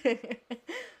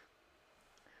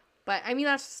 But I mean,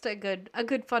 that's just a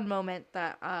good fun moment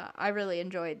that I really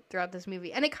enjoyed throughout this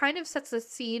movie, and it kind of sets the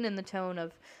scene and the tone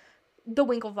of the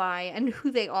Winklevi and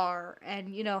who they are, and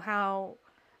how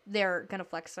they're gonna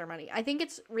flex their money. I think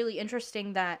it's really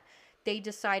interesting that they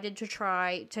decided to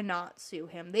try to not sue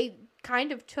him. They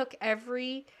kind of took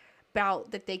every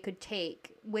bout that they could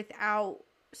take without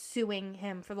suing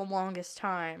him for the longest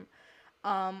time.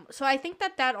 So I think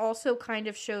that also kind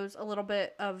of shows a little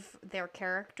bit of their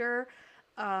character,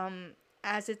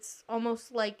 as it's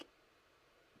almost like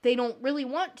they don't really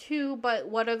want to, but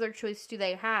what other choice do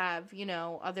they have,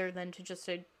 other than to just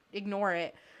ignore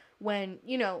it when,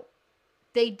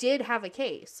 they did have a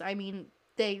case. I mean,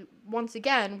 they, once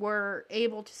again, were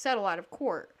able to settle out of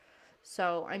court.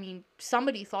 So, I mean,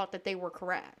 somebody thought that they were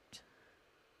correct.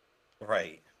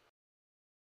 Right.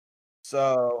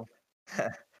 So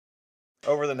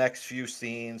over the next few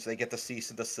scenes, they get the cease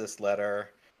and desist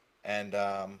letter, and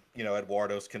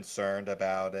Eduardo's concerned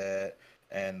about it,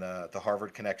 and the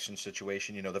Harvard connection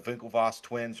situation. The Winklevoss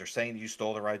twins are saying you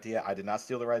stole their idea. I did not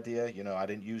steal their idea. I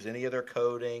didn't use any of their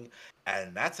coding,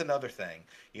 and that's another thing.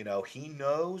 He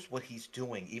knows what he's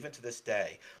doing, even to this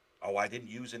day. oh, I didn't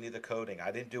use any of the coding.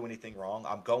 I didn't do anything wrong.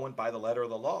 I'm going by the letter of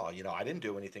the law. I didn't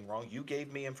do anything wrong. You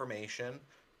gave me information.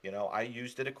 I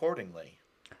used it accordingly.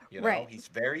 Right. He's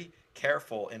very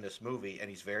careful in this movie, and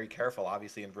he's very careful,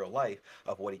 obviously, in real life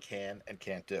of what he can and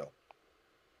can't do.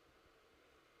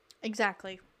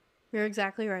 Exactly. You're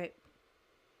exactly right.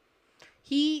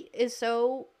 He is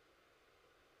so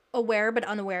aware but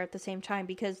unaware at the same time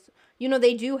because,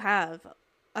 they do have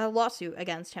a lawsuit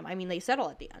against him. I mean, they settle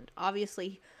at the end.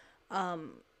 Obviously,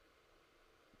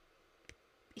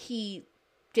 he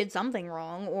did something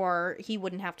wrong or he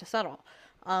wouldn't have to settle.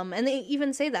 And they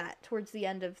even say that towards the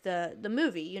end of the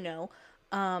movie,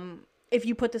 if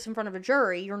you put this in front of a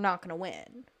jury, you're not going to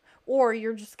win. Or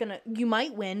you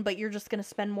might win, but you're just going to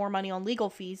spend more money on legal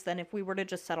fees than if we were to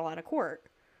just settle out of court.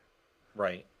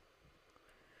 Right.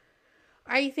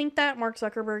 I think that Mark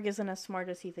Zuckerberg isn't as smart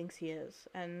as he thinks he is.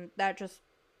 And that just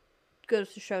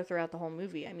goes to show throughout the whole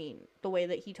movie. I mean, the way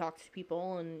that he talks to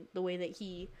people and the way that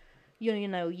he,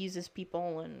 uses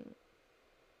people and...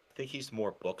 I think he's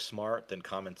more book smart than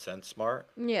common sense smart.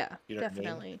 Yeah, You know what I mean?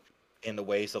 definitely. In the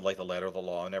ways of like the letter of the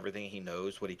law and everything, he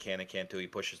knows what he can and can't do. He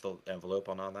pushes the envelope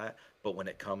on all that. But when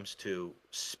it comes to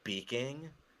speaking,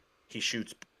 he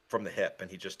shoots from the hip and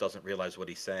he just doesn't realize what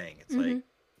he's saying. It's like,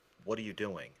 what are you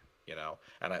doing?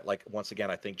 And once again,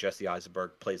 I think Jesse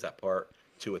Eisenberg plays that part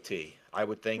to a T. I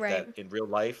would think Right. that in real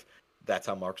life, that's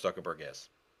how Mark Zuckerberg is.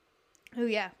 Oh,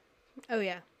 yeah. Oh,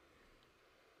 yeah.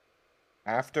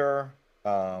 After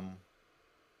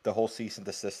the whole cease and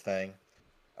desist thing,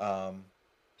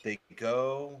 they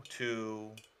go to.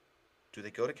 Do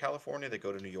they go to California? They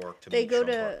go to New York to They meet go Sean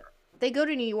to Parker? they go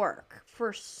to New York for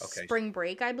Okay. spring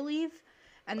break, I believe.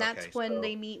 And that's Okay, when so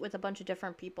they meet with a bunch of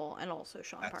different people and also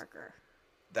Sean that's Parker.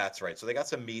 that's right. So they got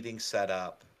some meetings set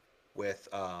up with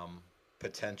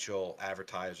potential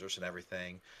advertisers and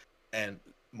everything, and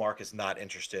Mark is not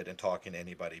interested in talking to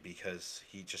anybody because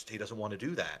he doesn't want to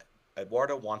do that.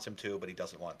 Eduardo wants him to, but he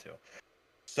doesn't want to.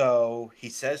 So he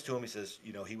says to him, he says,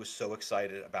 he was so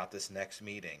excited about this next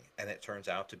meeting, and it turns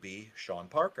out to be Sean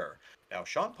Parker. Now,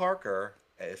 Sean Parker,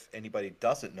 if anybody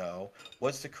doesn't know,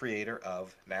 was the creator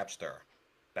of Napster.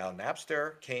 Now,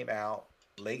 Napster came out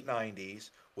late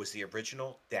 90s, was the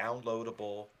original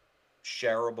downloadable,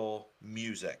 shareable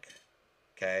music.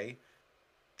 Okay?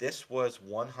 This was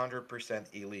 100%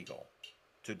 illegal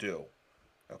to do.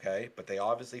 Okay, but they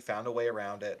obviously found a way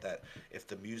around it that if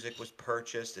the music was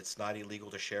purchased, it's not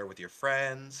illegal to share with your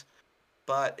friends,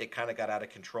 but it kind of got out of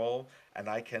control, and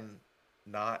I can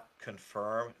not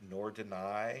confirm nor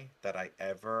deny that I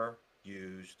ever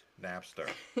used Napster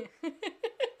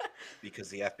because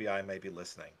the FBI may be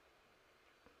listening.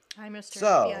 Hi, Mr.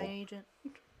 So, FBI agent.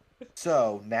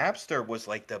 so Napster was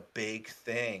like the big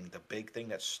thing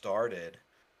that started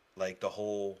like the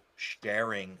whole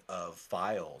sharing of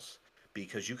files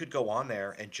because you could go on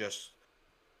there and just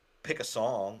pick a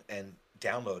song and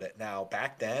download it. Now,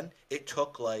 back then, it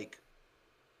took like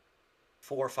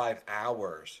 4 or 5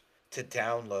 hours to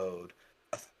download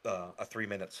a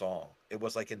 3-minute song. It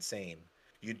was like insane.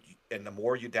 And the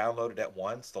more you downloaded at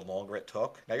once, the longer it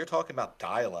took. Now you're talking about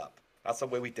dial-up. That's the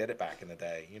way we did it back in the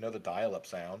day. You know the dial-up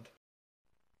sound.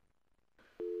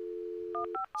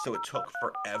 So it took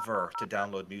forever to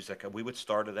download music, and we would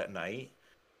start it at night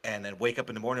and then wake up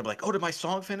in the morning and be like, oh, did my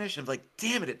song finish? And like,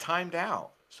 damn it timed out.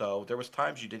 So there was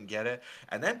times you didn't get it.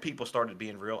 And then people started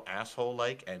being real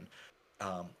asshole-like and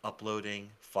uploading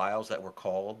files that were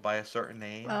called by a certain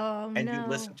name. Oh, And you no.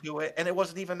 listen to it, and it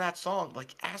wasn't even that song.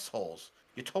 Like, assholes.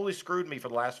 You totally screwed me for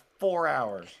the last 4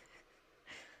 hours.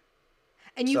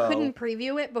 And you So, couldn't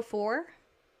preview it before?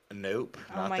 nope,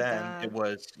 Oh not my then. God. It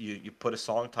was, you put a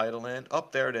song title in. Oh,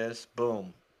 there it is.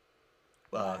 Boom.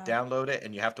 Wow. Download it,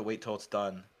 and you have to wait till it's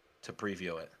done to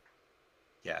preview it.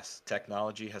 Yes,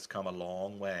 technology has come a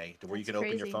long way to where you That's can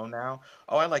open your crazy. phone now.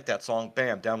 Oh, I like that song.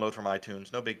 Bam, download from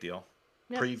iTunes. No big deal.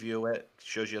 Yep. Preview it.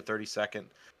 Shows you a 30-second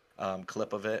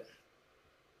clip of it.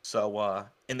 So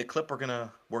in the clip we're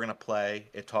gonna play,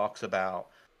 it talks about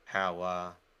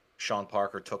how Sean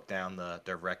Parker took down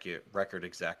their record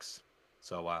execs.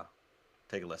 So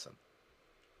take a listen.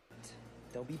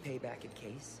 There'll be payback in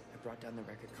case. I brought down the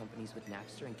record companies with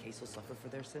Napster and Case will suffer for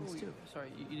their sins Oh, too. sorry,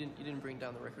 you didn't bring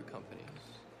down the record companies.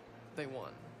 They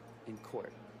won. In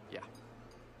court. Yeah.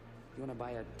 You wanna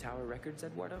buy a Tower Records,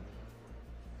 Eduardo?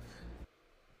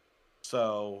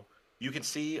 So you can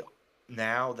see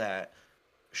now that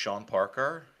Sean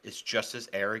Parker is just as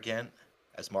arrogant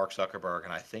as Mark Zuckerberg,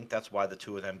 and I think that's why the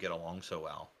two of them get along so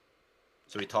well.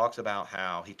 So he talks about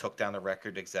how he took down the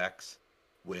record execs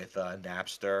with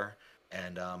Napster,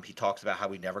 and he talks about how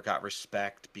he never got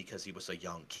respect because he was a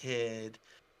young kid,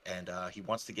 and he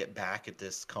wants to get back at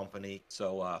this company.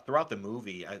 So throughout the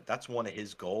movie, that's one of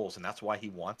his goals, and that's why he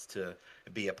wants to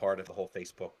be a part of the whole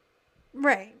Facebook.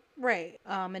 Right, right.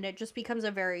 And it just becomes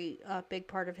a very big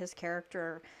part of his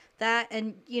character. That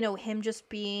and him just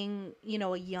being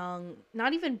a young,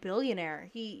 not even billionaire.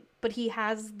 But he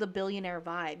has the billionaire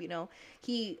vibe.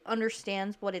 He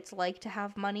understands what it's like to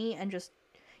have money, and just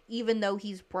even though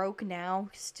he's broke now,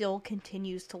 still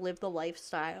continues to live the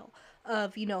lifestyle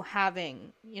of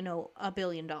having $1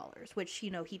 billion, which he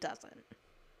doesn't.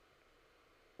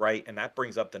 Right, and that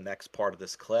brings up the next part of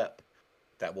this clip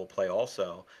that we'll play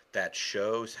also, that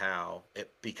shows how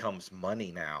it becomes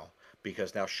money now,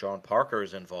 because now Sean Parker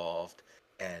is involved,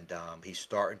 and he's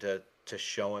starting to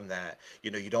show him that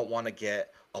you don't want to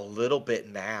get a little bit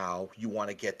now, you want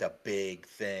to get the big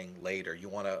thing later. You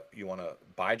want to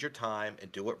bide your time and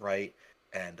do it right,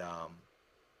 and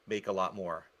make a lot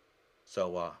more.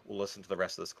 So we'll listen to the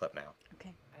rest of this clip now.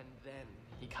 Okay. And then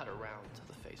he got around to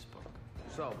the Facebook.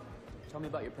 So, tell me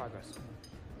about your progress.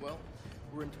 Well,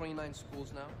 we're in 29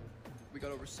 schools now. We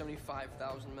got over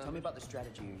 75,000 members. Tell me about the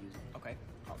strategy you're using. Okay.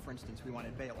 For instance, we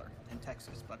wanted Baylor in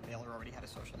Texas, but Baylor already had a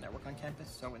social network on campus,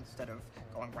 so instead of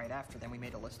going right after them, we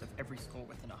made a list of every school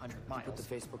within 100 miles. You put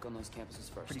the Facebook on those campuses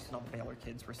first. Pretty soon all the Baylor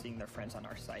kids were seeing their friends on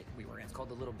our site. We were in. It's called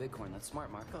the Little Bighorn. That's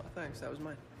smart, Mark. Oh, thanks. That was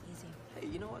mine. Easy. Hey,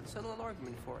 you know what? Settle an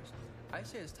argument for us. I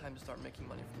say it's time to start making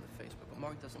money from the Facebook, but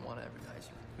Mark doesn't want to advertise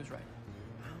you. Who's right?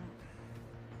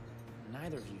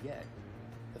 Neither of you yet.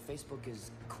 The Facebook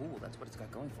is cool. That's what it's got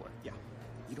going for it. Yeah.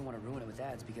 You don't want to ruin it with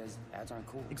ads because ads aren't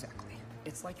cool. Exactly.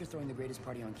 It's like you're throwing the greatest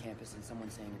party on campus and someone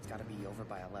saying it's got to be over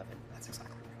by 11. That's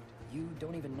exactly right. You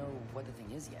don't even know what the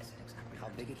thing is yet. Exactly How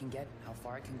right. big it can get, how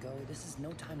far it can go. This is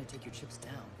no time to take your chips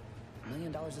down. $1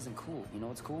 million isn't cool. You know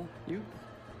what's cool? You?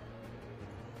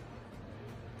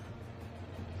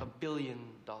 $1 billion.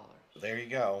 There you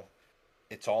go.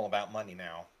 It's all about money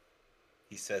now.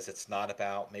 He says it's not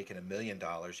about making $1 million.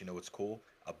 You know what's cool?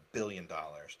 $1 billion.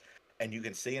 And you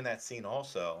can see in that scene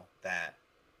also that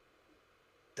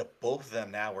the both of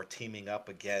them now are teaming up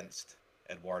against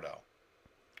Eduardo.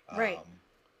 Right.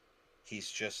 He's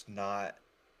just not.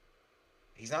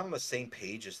 He's not on the same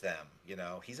page as them.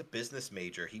 He's a business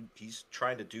major. He's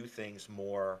trying to do things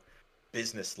more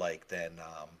business-like than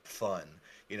fun.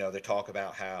 They talk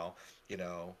about how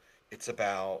it's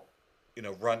about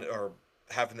run or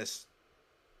having this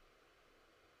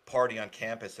party on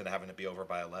campus and having to be over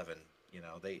by 11.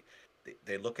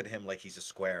 They look at him like he's a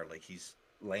square, like he's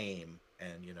lame,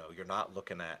 and you're not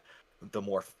looking at the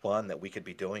more fun that we could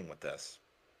be doing with this.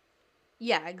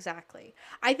 Yeah, exactly.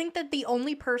 I think that the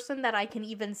only person that I can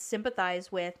even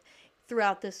sympathize with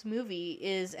throughout this movie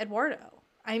is Eduardo.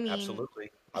 I mean, Absolutely.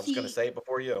 I was going to say it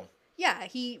before you. Yeah,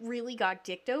 he really got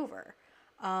dicked over.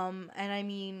 And I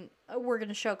mean, we're going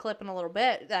to show a clip in a little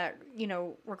bit that,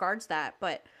 regards that,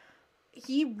 but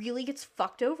he really gets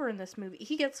fucked over in this movie.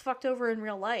 He gets fucked over in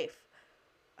real life.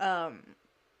 But,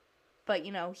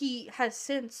 he has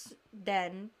since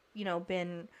then,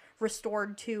 been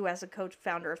restored to as a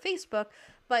co-founder of Facebook.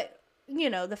 But,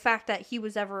 the fact that he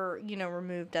was ever,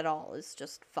 removed at all is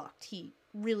just fucked. He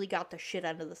really got the shit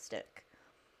end of the stick.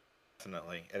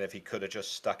 Definitely. And if he could have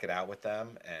just stuck it out with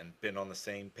them and been on the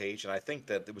same page. And I think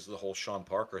that it was the whole Sean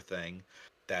Parker thing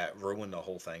that ruined the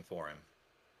whole thing for him.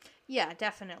 Yeah,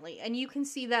 definitely. And you can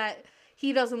see that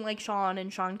he doesn't like Sean,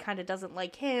 and Sean kind of doesn't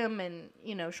like him, and,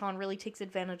 Sean really takes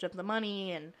advantage of the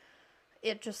money, and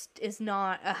it just is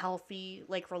not a healthy,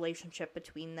 relationship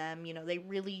between them. They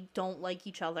really don't like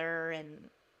each other, and,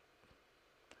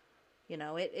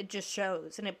 it just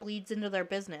shows, and it bleeds into their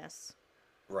business.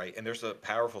 Right. And there's a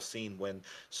powerful scene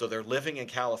so they're living in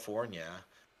California,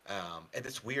 and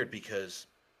it's weird because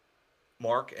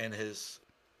Mark and his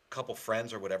couple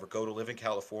friends or whatever go to live in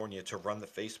California to run the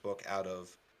Facebook out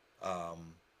of,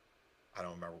 I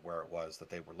don't remember where it was that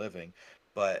they were living,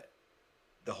 but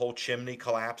the whole chimney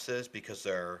collapses because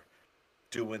they're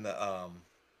doing the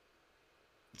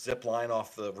zip line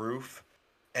off the roof.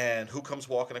 And who comes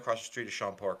walking across the street is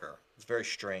Sean Parker. It's very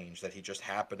strange that he just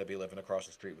happened to be living across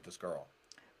the street with this girl.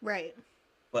 Right.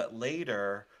 But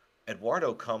later,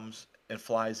 Eduardo comes and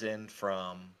flies in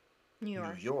from New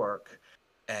York,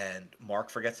 and Mark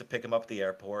forgets to pick him up at the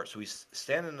airport. So he's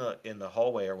standing in the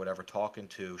hallway or whatever talking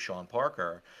to Sean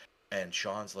Parker, and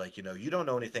Sean's like, you don't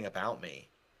know anything about me.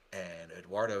 And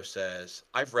Eduardo says,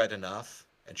 I've read enough.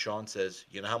 And Sean says,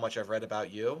 you know how much I've read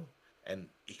about you? And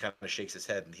he kind of shakes his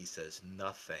head and he says,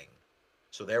 nothing.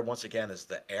 So there, once again, is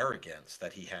the arrogance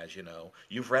that he has,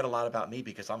 You've read a lot about me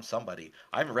because I'm somebody.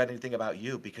 I haven't read anything about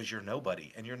you because you're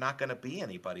nobody. And you're not going to be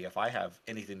anybody if I have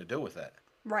anything to do with it.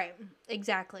 Right.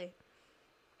 Exactly.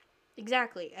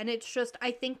 Exactly. And it's just,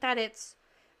 I think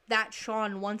that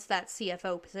Sean wants that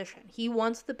CFO position. He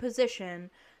wants the position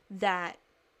that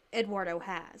Eduardo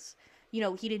has. He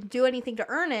didn't do anything to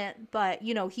earn it, but,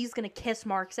 he's going to kiss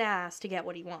Mark's ass to get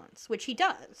what he wants, which he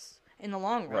does in the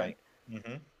long run. Right.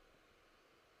 Mm-hmm.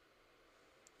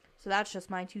 So that's just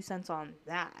my 2 cents on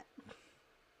that.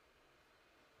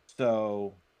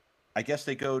 So I guess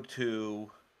the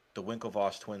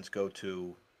Winklevoss twins go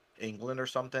to England or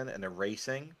something, and they're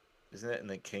racing, isn't it? In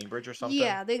the Cambridge or something?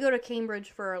 Yeah, they go to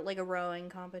Cambridge for like a rowing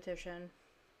competition.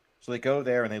 So they go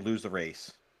there and they lose the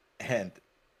race, and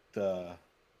the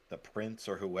prince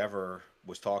or whoever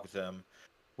was talking to them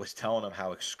was telling them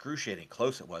how excruciating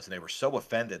close it was, and they were so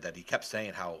offended that he kept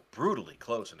saying how brutally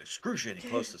close and excruciating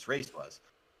close this race was.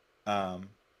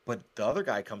 But the other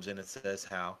guy comes in and says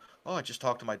how, oh, I just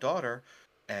talked to my daughter,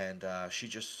 and she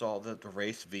just saw the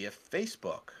race via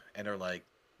Facebook. And they're like,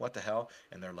 what the hell?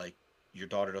 And they're like, your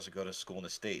daughter doesn't go to school in the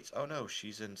States. Oh, no,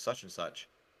 she's in such and such.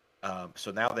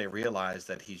 So now they realize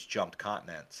that he's jumped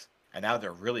continents, and now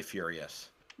they're really furious.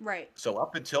 Right. So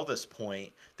up until this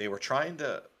point, they were trying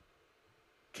to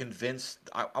convince,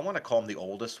 I want to call him the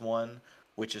oldest one,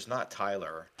 which is not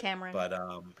Tyler, Cameron. but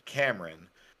Cameron,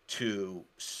 to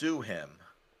sue him.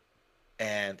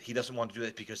 And he doesn't want to do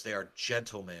it because they are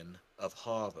gentlemen of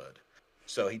Harvard.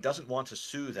 So he doesn't want to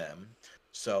sue them.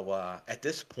 So at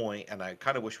this point, and I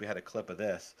kind of wish we had a clip of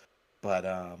this, but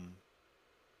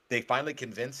they finally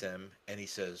convince him, and he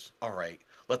says, all right,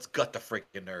 let's gut the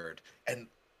freaking nerd. And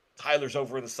Tyler's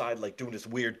over on the side, like, doing this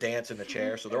weird dance in the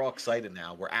chair. So they're all excited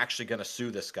now. We're actually going to sue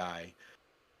this guy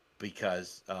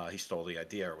because he stole the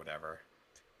idea or whatever.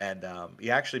 And he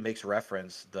actually makes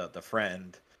reference, the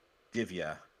friend,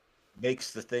 Divya,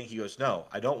 makes the thing. He goes, no,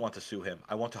 I don't want to sue him.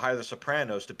 I want to hire the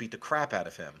Sopranos to beat the crap out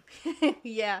of him.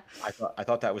 Yeah. I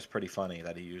thought that was pretty funny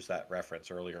that he used that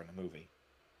reference earlier in the movie.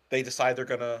 They decide they're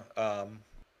going to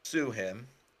sue him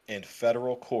in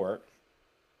federal court.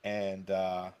 And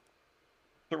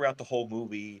throughout the whole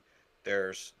movie,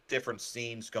 there's different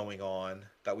scenes going on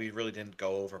that we really didn't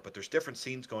go over, but there's different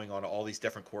scenes going on in all these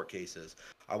different court cases.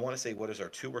 I want to say, what is there,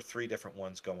 2 or 3 different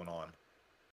ones going on?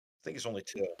 I think it's only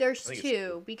 2. There's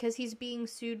 2 because he's being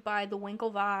sued by the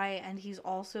Winklevi and he's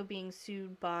also being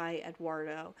sued by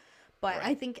Eduardo. But Right.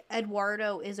 I think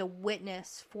Eduardo is a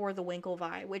witness for the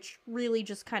Winklevi, which really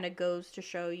just kind of goes to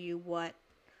show you what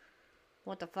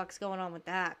the fuck's going on with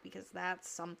that, because that's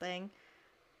something.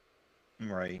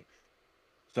 Right.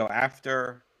 So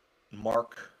after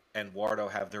Mark and Eduardo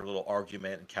have their little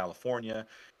argument in California,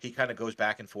 he kind of goes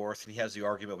back and forth, and he has the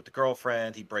argument with the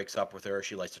girlfriend. He breaks up with her.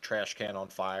 She lights a trash can on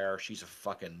fire. She's a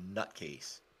fucking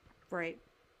nutcase. Right.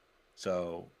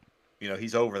 So,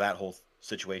 he's over that whole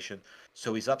situation.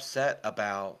 So he's upset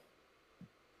about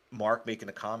Mark making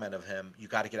a comment of him, you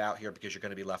got to get out here because you're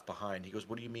going to be left behind. He goes,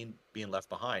 what do you mean being left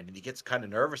behind? And he gets kind of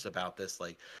nervous about this.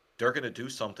 Like, they're going to do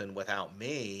something without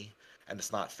me, and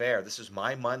it's not fair. This is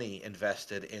my money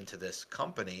invested into this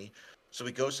company. So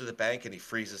he goes to the bank and he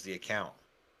freezes the account.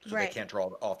 So Right. they can't draw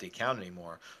off the account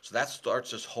anymore. So that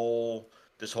starts this whole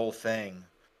thing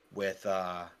with,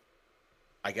 I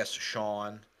guess,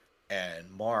 Sean and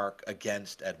Mark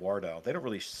against Eduardo. They don't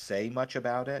really say much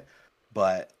about it,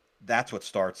 but that's what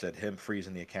starts it, him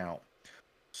freezing the account.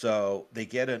 So they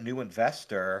get a new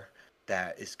investor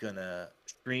that is going to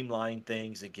streamline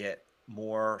things and get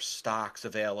more stocks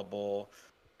available.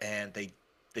 And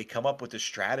they come up with a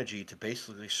strategy to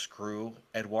basically screw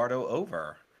Eduardo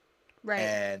over. Right.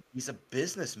 And he's a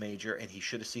business major, and he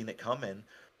should have seen it coming,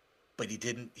 but he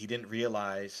didn't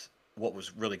realize what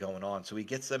was really going on. So he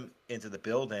gets them into the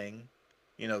building,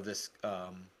 this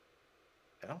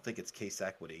I don't think it's Case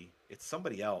Equity. It's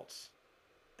somebody else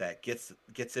that gets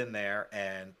in there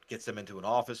and gets them into an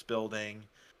office building.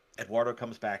 Eduardo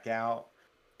comes back out,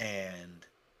 and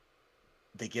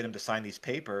they get him to sign these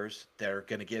papers that are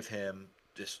going to give him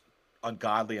this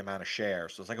ungodly amount of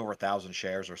shares. So it's like over 1,000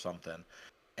 shares or something.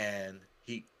 And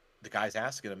the guy's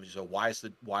asking him, so why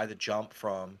the jump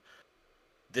from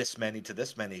this many to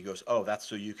this many? He goes, oh, that's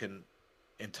so you can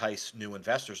entice new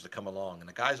investors to come along. And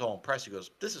the guy's all impressed. He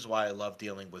goes, this is why I love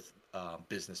dealing with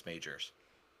business majors.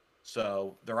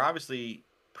 So they're obviously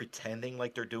pretending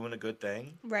like they're doing a good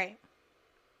thing. Right.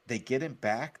 They get him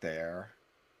back there,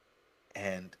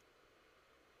 and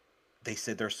they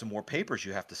said there's some more papers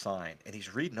you have to sign. And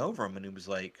he's reading over them, and he was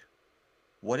like,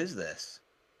 what is this?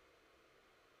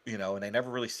 And they never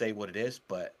really say what it is,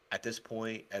 but at this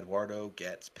point, Eduardo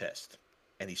gets pissed.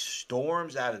 And he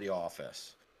storms out of the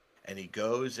office, and he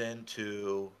goes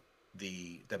into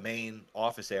the main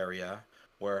office area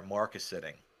where Mark is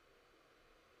sitting.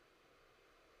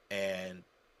 And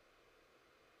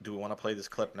Do we want to play this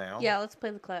clip now? Yeah, let's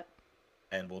play the clip.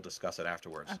 And we'll discuss it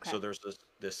afterwards. Okay. So there's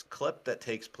this clip that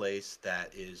takes place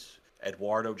that is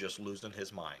Eduardo just losing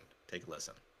his mind. Take a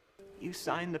listen. You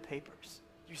signed the papers.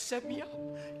 You set me up.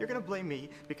 You're gonna blame me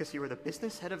because you were the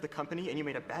business head of the company and you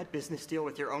made a bad business deal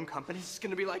with your own company? It's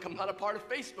gonna be like I'm not a part of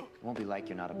Facebook. It won't be like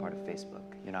you're not a part of Facebook.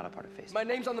 You're not a part of Facebook. My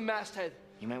name's on the masthead.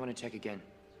 You might want to check again.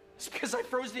 It's because I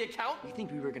froze the account? You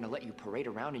think we were gonna let you parade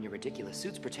around in your ridiculous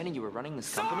suits pretending you were running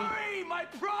this company? Sorry! My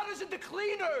Prada's at the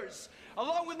cleaners!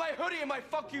 Along with my hoodie and my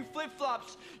fuck you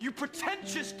flip-flops, you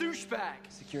pretentious douchebag!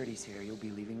 Security's here. You'll be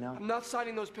leaving now? I'm not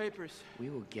signing those papers. We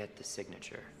will get the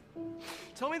signature.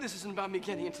 Tell me this isn't about me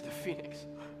getting into the Phoenix.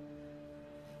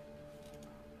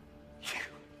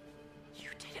 You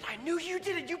did it. I knew you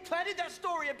did it. You planted that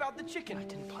story about the chicken. I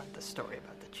didn't plant the story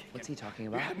about the chicken. What's he talking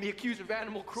You about? had me accused of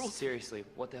animal cruelty. Seriously,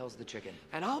 what the hell's the chicken?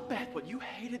 And I'll bet what you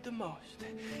hated the most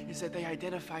is that they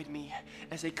identified me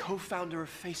as a co-founder of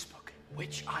Facebook,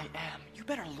 which I am. You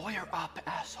better lawyer up,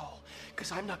 asshole,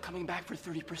 because I'm not coming back for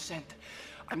 30%.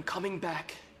 I'm coming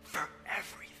back for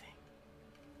everything.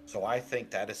 So I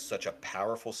think that is such a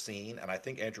powerful scene, and I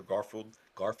think Andrew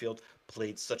Garfield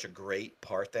played such a great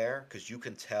part there because you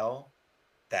can tell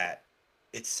that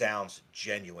it sounds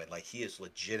genuine. Like he is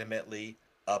legitimately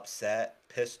upset,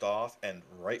 pissed off, and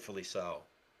rightfully so.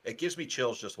 It gives me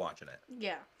chills just watching it.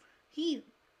 Yeah. He,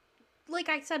 like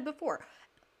I said before,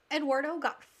 Eduardo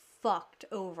got fucked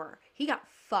over. He got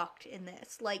fucked in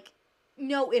this. Like,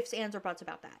 no ifs, ands, or buts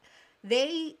about that.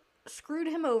 They screwed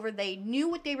him over. They knew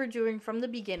what they were doing from the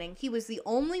beginning. He was the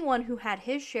only one who had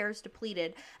his shares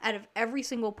depleted out of every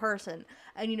single person.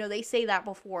 And, you know, they say that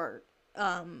before,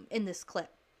 in this clip.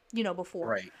 You know, before.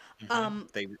 Right.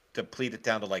 They deplete it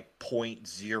down to like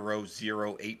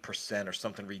 0.008% or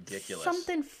something ridiculous.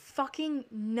 Something fucking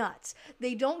nuts.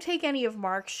 They don't take any of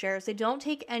Mark's shares. They don't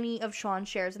take any of Sean's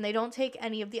shares, and they don't take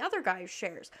any of the other guys'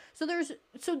 shares. So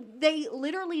they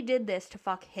literally did this to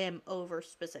fuck him over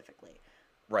specifically.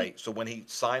 Right. So when he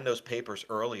signed those papers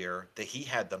earlier, that he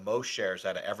had the most shares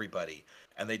out of everybody,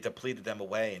 and they depleted them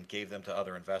away and gave them to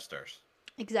other investors.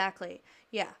 Exactly.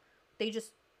 Yeah.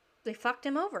 They fucked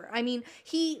him over. I mean,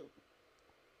 he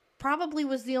probably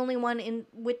was the only one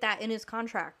with that in his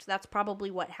contract. That's probably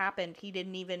what happened. He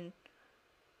didn't even,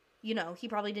 he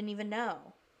probably didn't even know,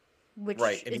 which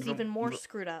is even more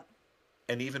screwed up.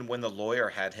 And even when the lawyer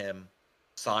had him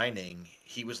signing,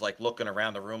 he was like looking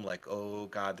around the room like, oh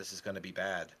God, this is going to be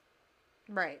bad.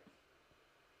 Right.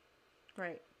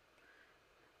 Right.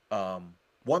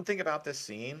 One thing about this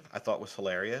scene I thought was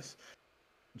hilarious.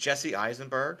 Jesse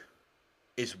Eisenberg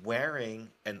is wearing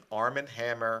an Arm &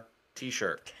 Hammer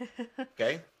t-shirt.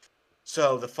 Okay?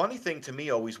 So the funny thing to me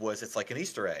always was it's like an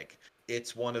Easter egg.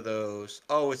 It's one of those,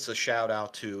 it's a shout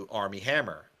out to Armie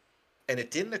Hammer. And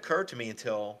it didn't occur to me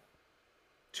until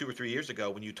 2 or 3 years ago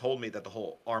when you told me that the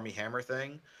whole Armie Hammer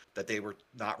thing, that they were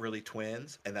not really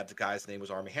twins and that the guy's name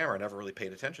was Armie Hammer. I never really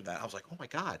paid attention to that. I was like, oh my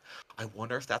God, I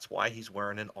wonder if that's why he's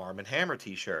wearing an Arm & Hammer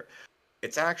t-shirt.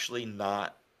 It's actually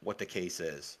not what the case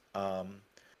is.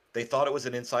 They thought it was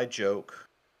an inside joke,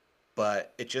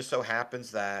 but it just so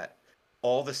happens that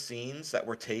all the scenes that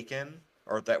were taken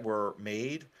or that were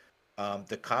made,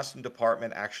 the costume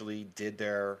department actually did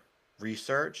their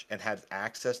research and had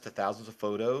access to thousands of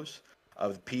photos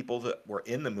of people that were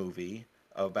in the movie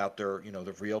about their,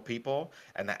 the real people.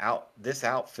 And this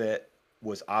outfit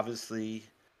was obviously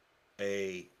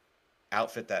a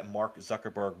outfit that Mark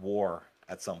Zuckerberg wore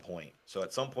at some point. So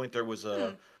at some point there was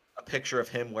a picture of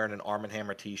him wearing an Arm &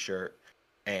 Hammer t-shirt,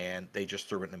 and they just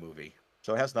threw it in the movie.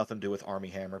 So it has nothing to do with Armie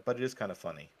Hammer, but it is kind of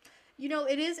funny.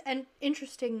 It is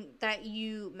interesting that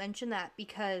you mentioned that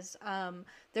because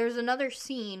there's another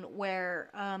scene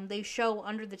where they show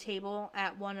under the table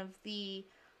at one of the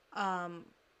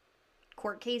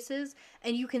court cases,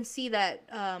 and you can see that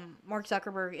Mark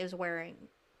Zuckerberg is wearing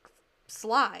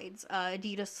slides,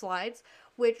 Adidas slides,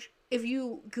 which if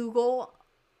you Google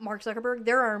Mark Zuckerberg,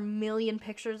 there are a million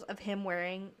pictures of him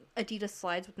wearing Adidas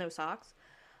slides with no socks.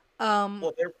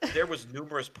 Well, there was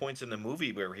numerous points in the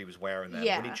movie where he was wearing them.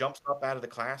 Yeah. When he jumps up out of the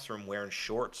classroom wearing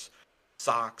shorts,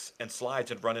 socks, and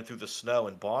slides and running through the snow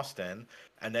in Boston,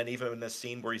 and then even in the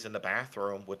scene where he's in the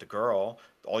bathroom with the girl,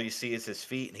 all you see is his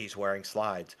feet and he's wearing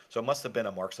slides. So it must have been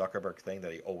a Mark Zuckerberg thing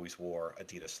that he always wore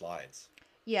Adidas slides.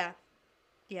 Yeah.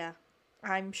 Yeah.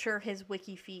 I'm sure his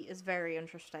wiki feet is very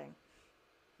interesting.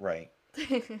 Right.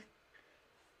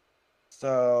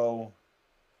 So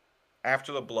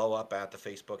after the blow up at the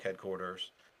Facebook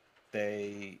headquarters,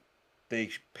 they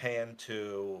pan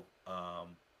to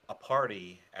a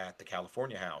party at the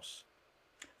California House.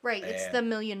 Right, it's the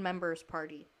Million Members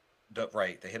party.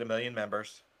 Right, they hit 1 million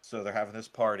members, So they're having this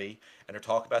party and they're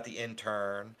talking about the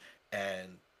intern,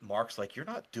 and Mark's like, "You're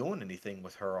not doing anything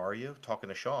with her, are you?" Talking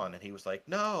to Sean, and he was like,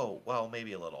 "No, well,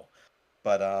 maybe a little."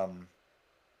 But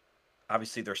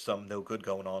obviously there's some no good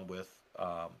going on with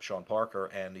Sean Parker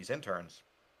and these interns.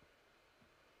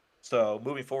 So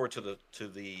moving forward to the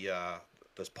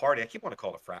this party, I keep wanting to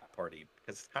call it a frat party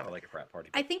because it's kind of like a frat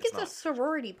party, I but think it's it's a not.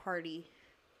 sorority party.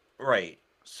 Right.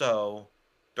 So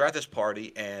they're at this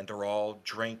party and they're all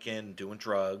drinking, doing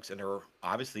drugs, and they're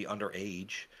obviously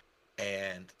underage.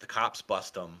 And the cops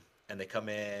bust them, and they come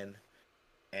in,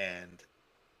 and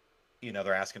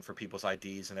they're asking for people's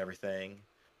IDs and everything.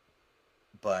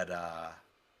 But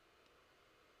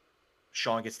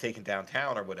Sean gets taken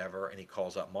downtown or whatever, and he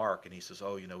calls up Mark, and he says,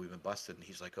 "Oh, we've been busted." And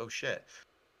he's like, "Oh shit."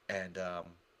 And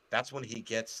that's when he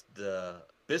gets the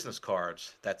business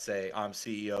cards that say, "I'm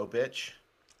CEO, bitch,"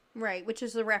 Right, which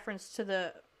is a reference to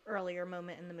the earlier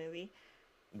moment in the movie.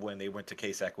 when they went to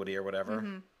Case Equity or whatever.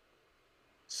 Mm-hmm.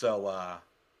 So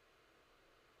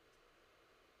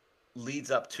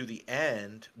leads up to the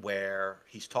end where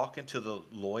he's talking to the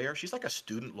lawyer. She's like a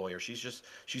student lawyer. She's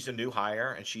a new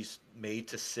hire, and she's made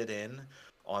to sit in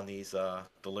on these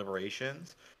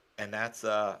deliberations. And that's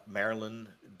Marilyn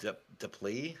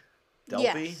Delpy.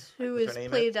 Yes, I who think her is name is.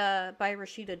 played by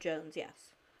Rashida Jones,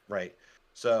 yes. Right.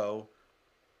 So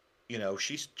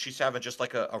she's having just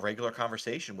like a regular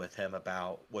conversation with him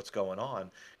about what's going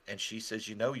on, and she says,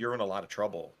 you're in a lot of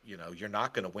trouble. You're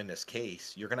not going to win this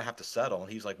case. You're going to have to settle.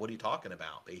 And he's like, what are you talking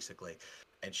about, basically?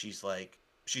 And she's like,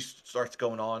 she starts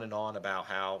going on and on about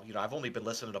how, I've only been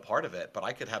listening to part of it, but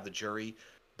I could have the jury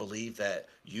believe that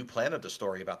you planted the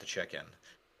story about the chicken.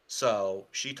 So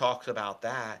she talks about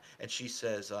that, and she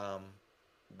says,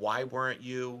 why weren't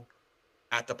you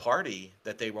at the party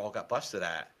that they all got busted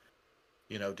at?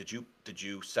 Did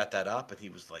you set that up? And he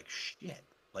was like, shit.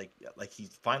 Like he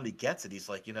finally gets it. He's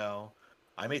like,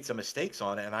 I made some mistakes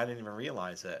on it and I didn't even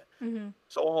realize it. Mm-hmm.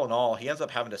 So all in all, he ends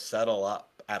up having to settle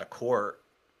up at a court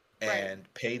Right.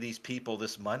 and pay these people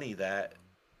this money that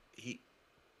he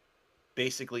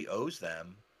basically owes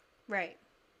them Right.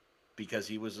 because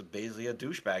he was basically a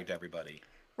douchebag to everybody.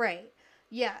 Right.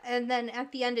 Yeah, and then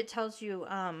at the end it tells you,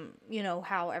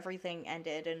 how everything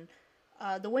ended, and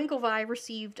the Winklevi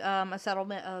received a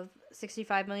settlement of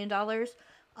 $65 million,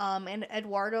 and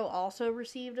Eduardo also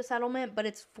received a settlement, but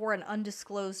it's for an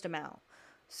undisclosed amount.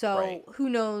 So Right. who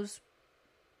knows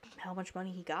how much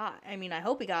money he got? I mean, I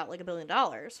hope he got like $1 billion,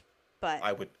 but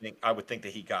I would think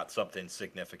that he got something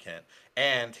significant.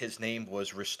 And his name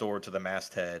was restored to the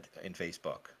masthead in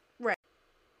Facebook. right.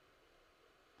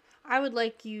 I would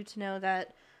like you to know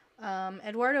that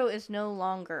Eduardo is no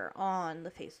longer on the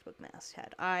Facebook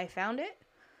masthead. I found it,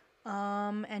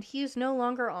 and he is no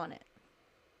longer on it.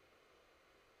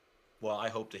 Well, I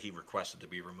hope that he requested to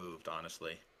be removed,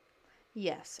 honestly.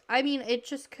 Yes. I mean, it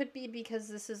just could be because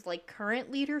this is like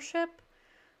current leadership,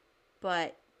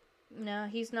 but no,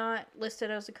 he's not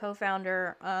listed as a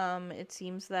co-founder. It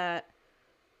seems that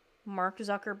Mark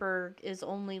Zuckerberg is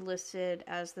only listed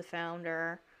as the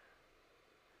founder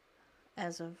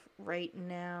as of right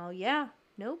now. Yeah.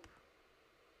 Nope.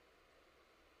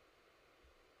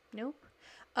 Nope.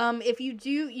 If you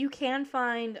do, you can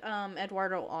find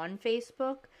Eduardo on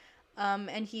Facebook,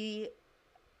 and he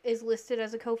is listed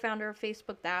as a co-founder of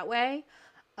Facebook that way,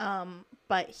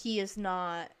 but he is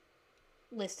not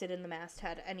listed in the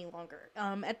masthead any longer.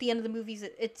 At the end of the movies,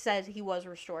 it said he was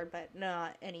restored, but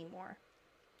not anymore.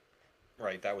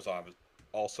 Right, that was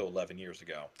also 11 years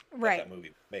ago that Right. that movie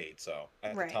was made. So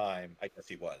at Right. the time, I guess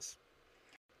he was.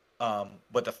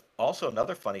 But also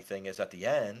another funny thing is at the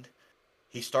end,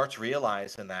 he starts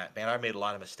realizing that, man, I made a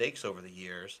lot of mistakes over the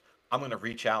years. I'm going to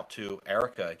reach out to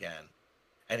Erica again.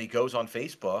 And he goes on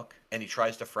Facebook and he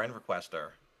tries to friend request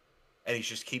her. And he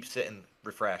just keeps sitting,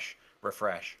 refresh,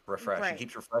 refresh, refresh. He Right.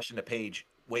 keeps refreshing the page,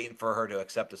 waiting for her to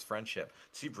accept his friendship.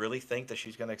 Does he really think that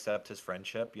she's going to accept his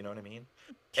friendship? You know what I mean?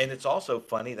 And it's also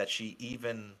funny that she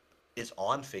even is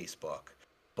on Facebook.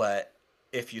 But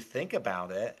if you think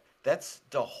about it, that's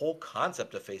the whole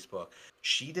concept of Facebook.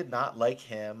 She did not like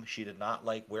him. She did not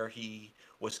like where he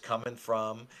was coming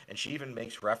from. And she even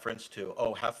makes reference to,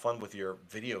 oh, have fun with your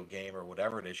video game or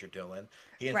whatever it is you're doing.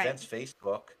 He Right. invents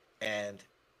Facebook. And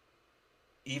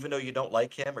even though you don't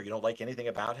like him or you don't like anything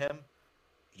about him,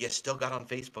 you still got on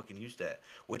Facebook and used it,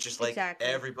 which is like Exactly.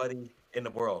 everybody in the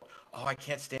world. Oh, I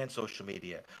can't stand social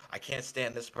media. I can't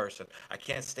stand this person. I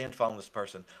can't stand following this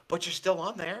person. But you're still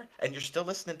on there and you're still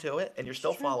listening to it and you're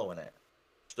still True. following it.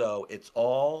 So it's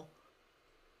all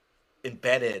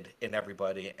embedded in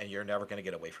everybody and you're never going to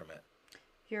get away from it.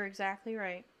 You're exactly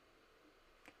right.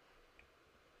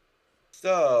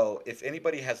 So, if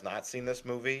anybody has not seen this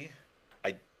movie,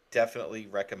 I definitely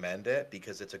recommend it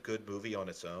because it's a good movie on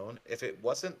its own. If it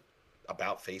wasn't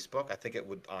about Facebook, I think it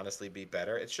would honestly be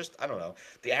better. It's just, I don't know.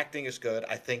 The acting is good.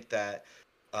 I think that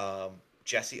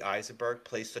Jesse Eisenberg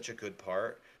plays such a good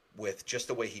part with just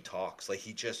the way he talks. Like,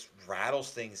 he just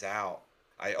rattles things out.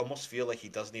 I almost feel like he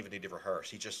doesn't even need to rehearse.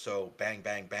 He just so bang,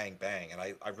 bang, bang, bang. And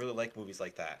I really like movies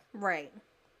like that. Right.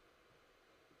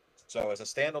 So as a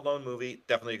standalone movie,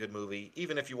 definitely a good movie.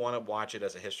 Even if you want to watch it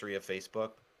as a history of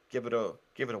Facebook, give it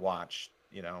a watch.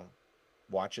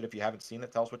 Watch it if you haven't seen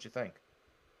it. Tell us what you think.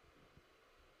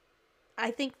 I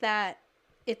think that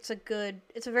it's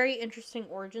a very interesting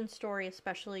origin story,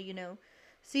 especially,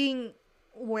 seeing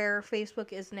where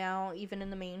Facebook is now, even in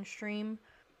the mainstream.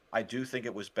 I do think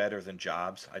it was better than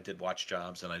Jobs. I did watch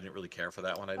Jobs, and I didn't really care for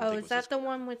that one. I didn't Oh, think it is was that as the good.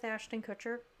 one with Ashton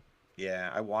Kutcher? Yeah,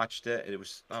 I watched it. It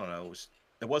was, I don't know,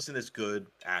 it wasn't as good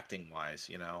acting wise.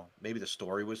 Maybe the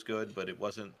story was good, but it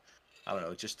wasn't. I don't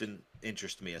know. It just didn't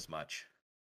interest me as much.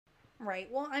 Right.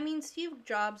 Well, I mean, Steve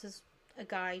Jobs is a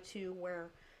guy, too, where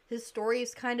his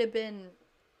story's kind of been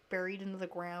buried into the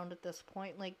ground at this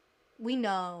point. Like, we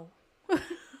know.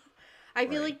 I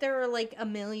feel Right. like there are, like, a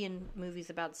million movies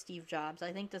about Steve Jobs.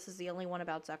 I think this is the only one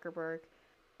about Zuckerberg.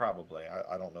 Probably.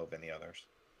 I don't know of any others.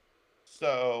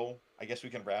 So I guess we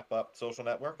can wrap up Social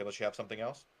Network unless you have something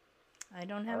else. I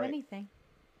don't All have right. anything.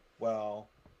 Well,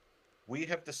 we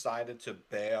have decided to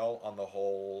bail on the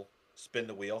whole spin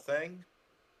the wheel thing.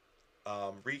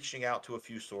 Reaching out to a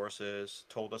few sources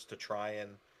told us to try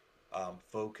and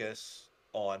focus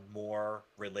on more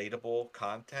relatable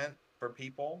content for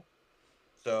people.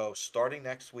 So, starting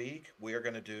next week, we are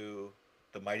going to do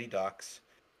the Mighty Ducks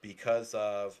because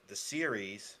of the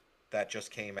series that just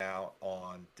came out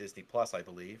on Disney Plus, I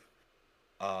believe.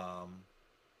 Um,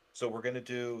 so, we're going to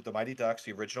do the Mighty Ducks,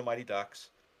 the original Mighty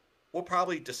Ducks. We'll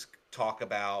probably just talk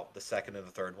about the second and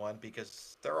the third one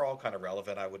because they're all kind of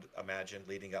relevant, I would imagine,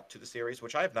 leading up to the series,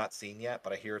 which I have not seen yet,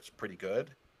 but I hear it's pretty good.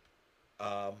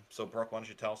 So, Brooke, why don't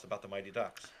you tell us about the Mighty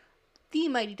Ducks? The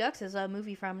Mighty Ducks is a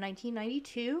movie from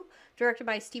 1992, directed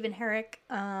by Stephen Herrick,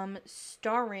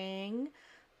 starring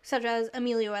such as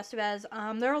Emilio Estevez.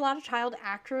 There are a lot of child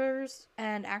actors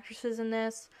and actresses in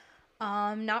this.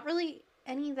 Not really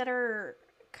any that are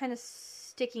kind of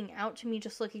sticking out to me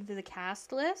just looking through the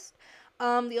cast list.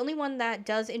 The only one that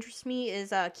does interest me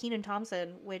is Kenan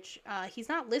Thompson, which he's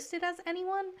not listed as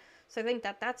anyone, so I think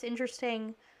that that's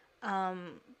interesting.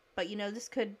 But this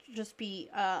could just be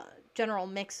a general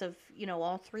mix of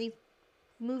all three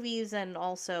movies and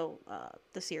also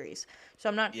the series. So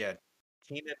I'm not. Yeah,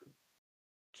 Keenan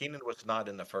Keenan was not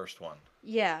in the first one.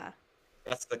 Yeah.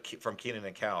 That's from Keenan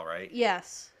and Cal, right?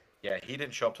 Yes. Yeah, he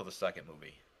didn't show up till the second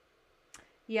movie.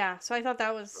 Yeah. So I thought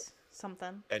that was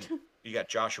something. And you got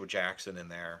Joshua Jackson in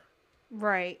there.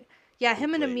 Right. Yeah. Who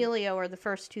Him and played- Emilio are the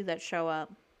first two that show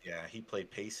up. Yeah, he played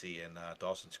Pacey in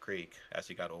Dawson's Creek as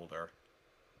he got older,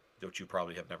 which you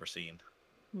probably have never seen.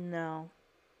 No.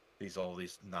 All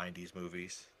these '90s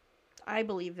movies. I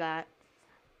believe that,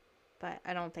 but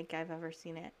I don't think I've ever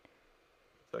seen it.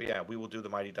 So yeah, we will do the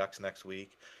Mighty Ducks next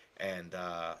week, and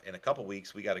in a couple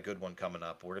weeks we got a good one coming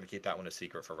up. We're gonna keep that one a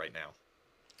secret for right now,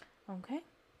 Okay.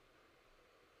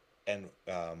 and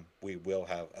we will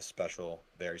have a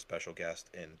very special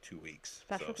guest in 2 weeks.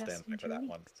 Special so guest stand in by for 2 that weeks.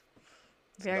 one.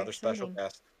 Very Another special exciting.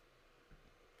 guest.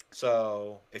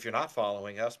 So if you're not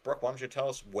following us, Brooke, why don't you tell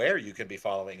us where you can be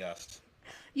following us?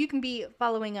 You can be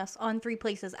following us on 3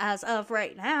 places as of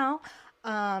right now.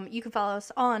 You can follow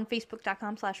us on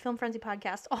Facebook.com/Film Frenzy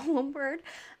Podcast, all one word.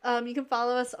 You can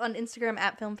follow us on Instagram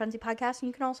at Film Frenzy Podcast, and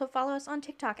you can also follow us on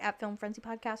TikTok at Film Frenzy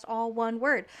Podcast, all one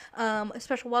word. A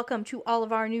special welcome to all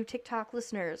of our new TikTok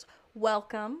listeners.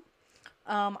 Welcome.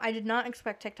 I did not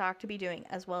expect TikTok to be doing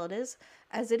as well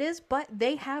as it is, but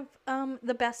they have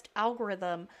the best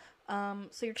algorithm.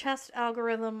 So your chest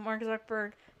algorithm, Mark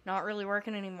Zuckerberg, not really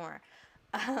working anymore.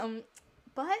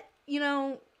 But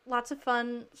lots of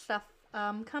fun stuff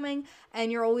coming,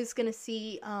 and you're always going to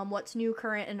see what's new,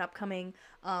 current, and upcoming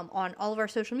on all of our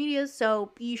social medias.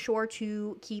 So be sure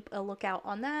to keep a lookout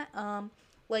on that.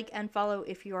 Like and follow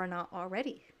if you are not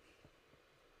already.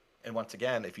 And once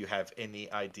again, if you have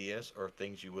any ideas or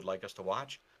things you would like us to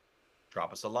watch,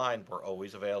 drop us a line. We're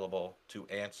always available to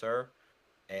answer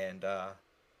and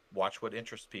watch what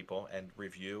interests people and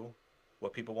review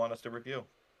what people want us to review.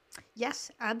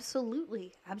 Yes,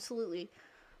 absolutely. Absolutely.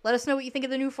 Let us know what you think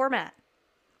of the new format.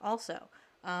 Also,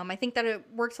 I think that it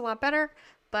works a lot better,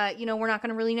 but we're not going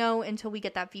to really know until we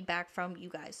get that feedback from you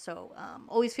guys. So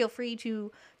always feel free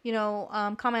to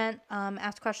comment,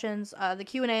 ask questions. The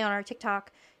Q&A on our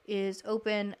TikTok is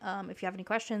open if you have any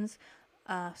questions.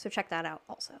 So check that out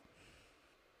also.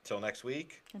 Till next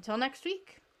week. Until next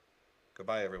week.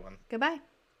 Goodbye, everyone. Goodbye.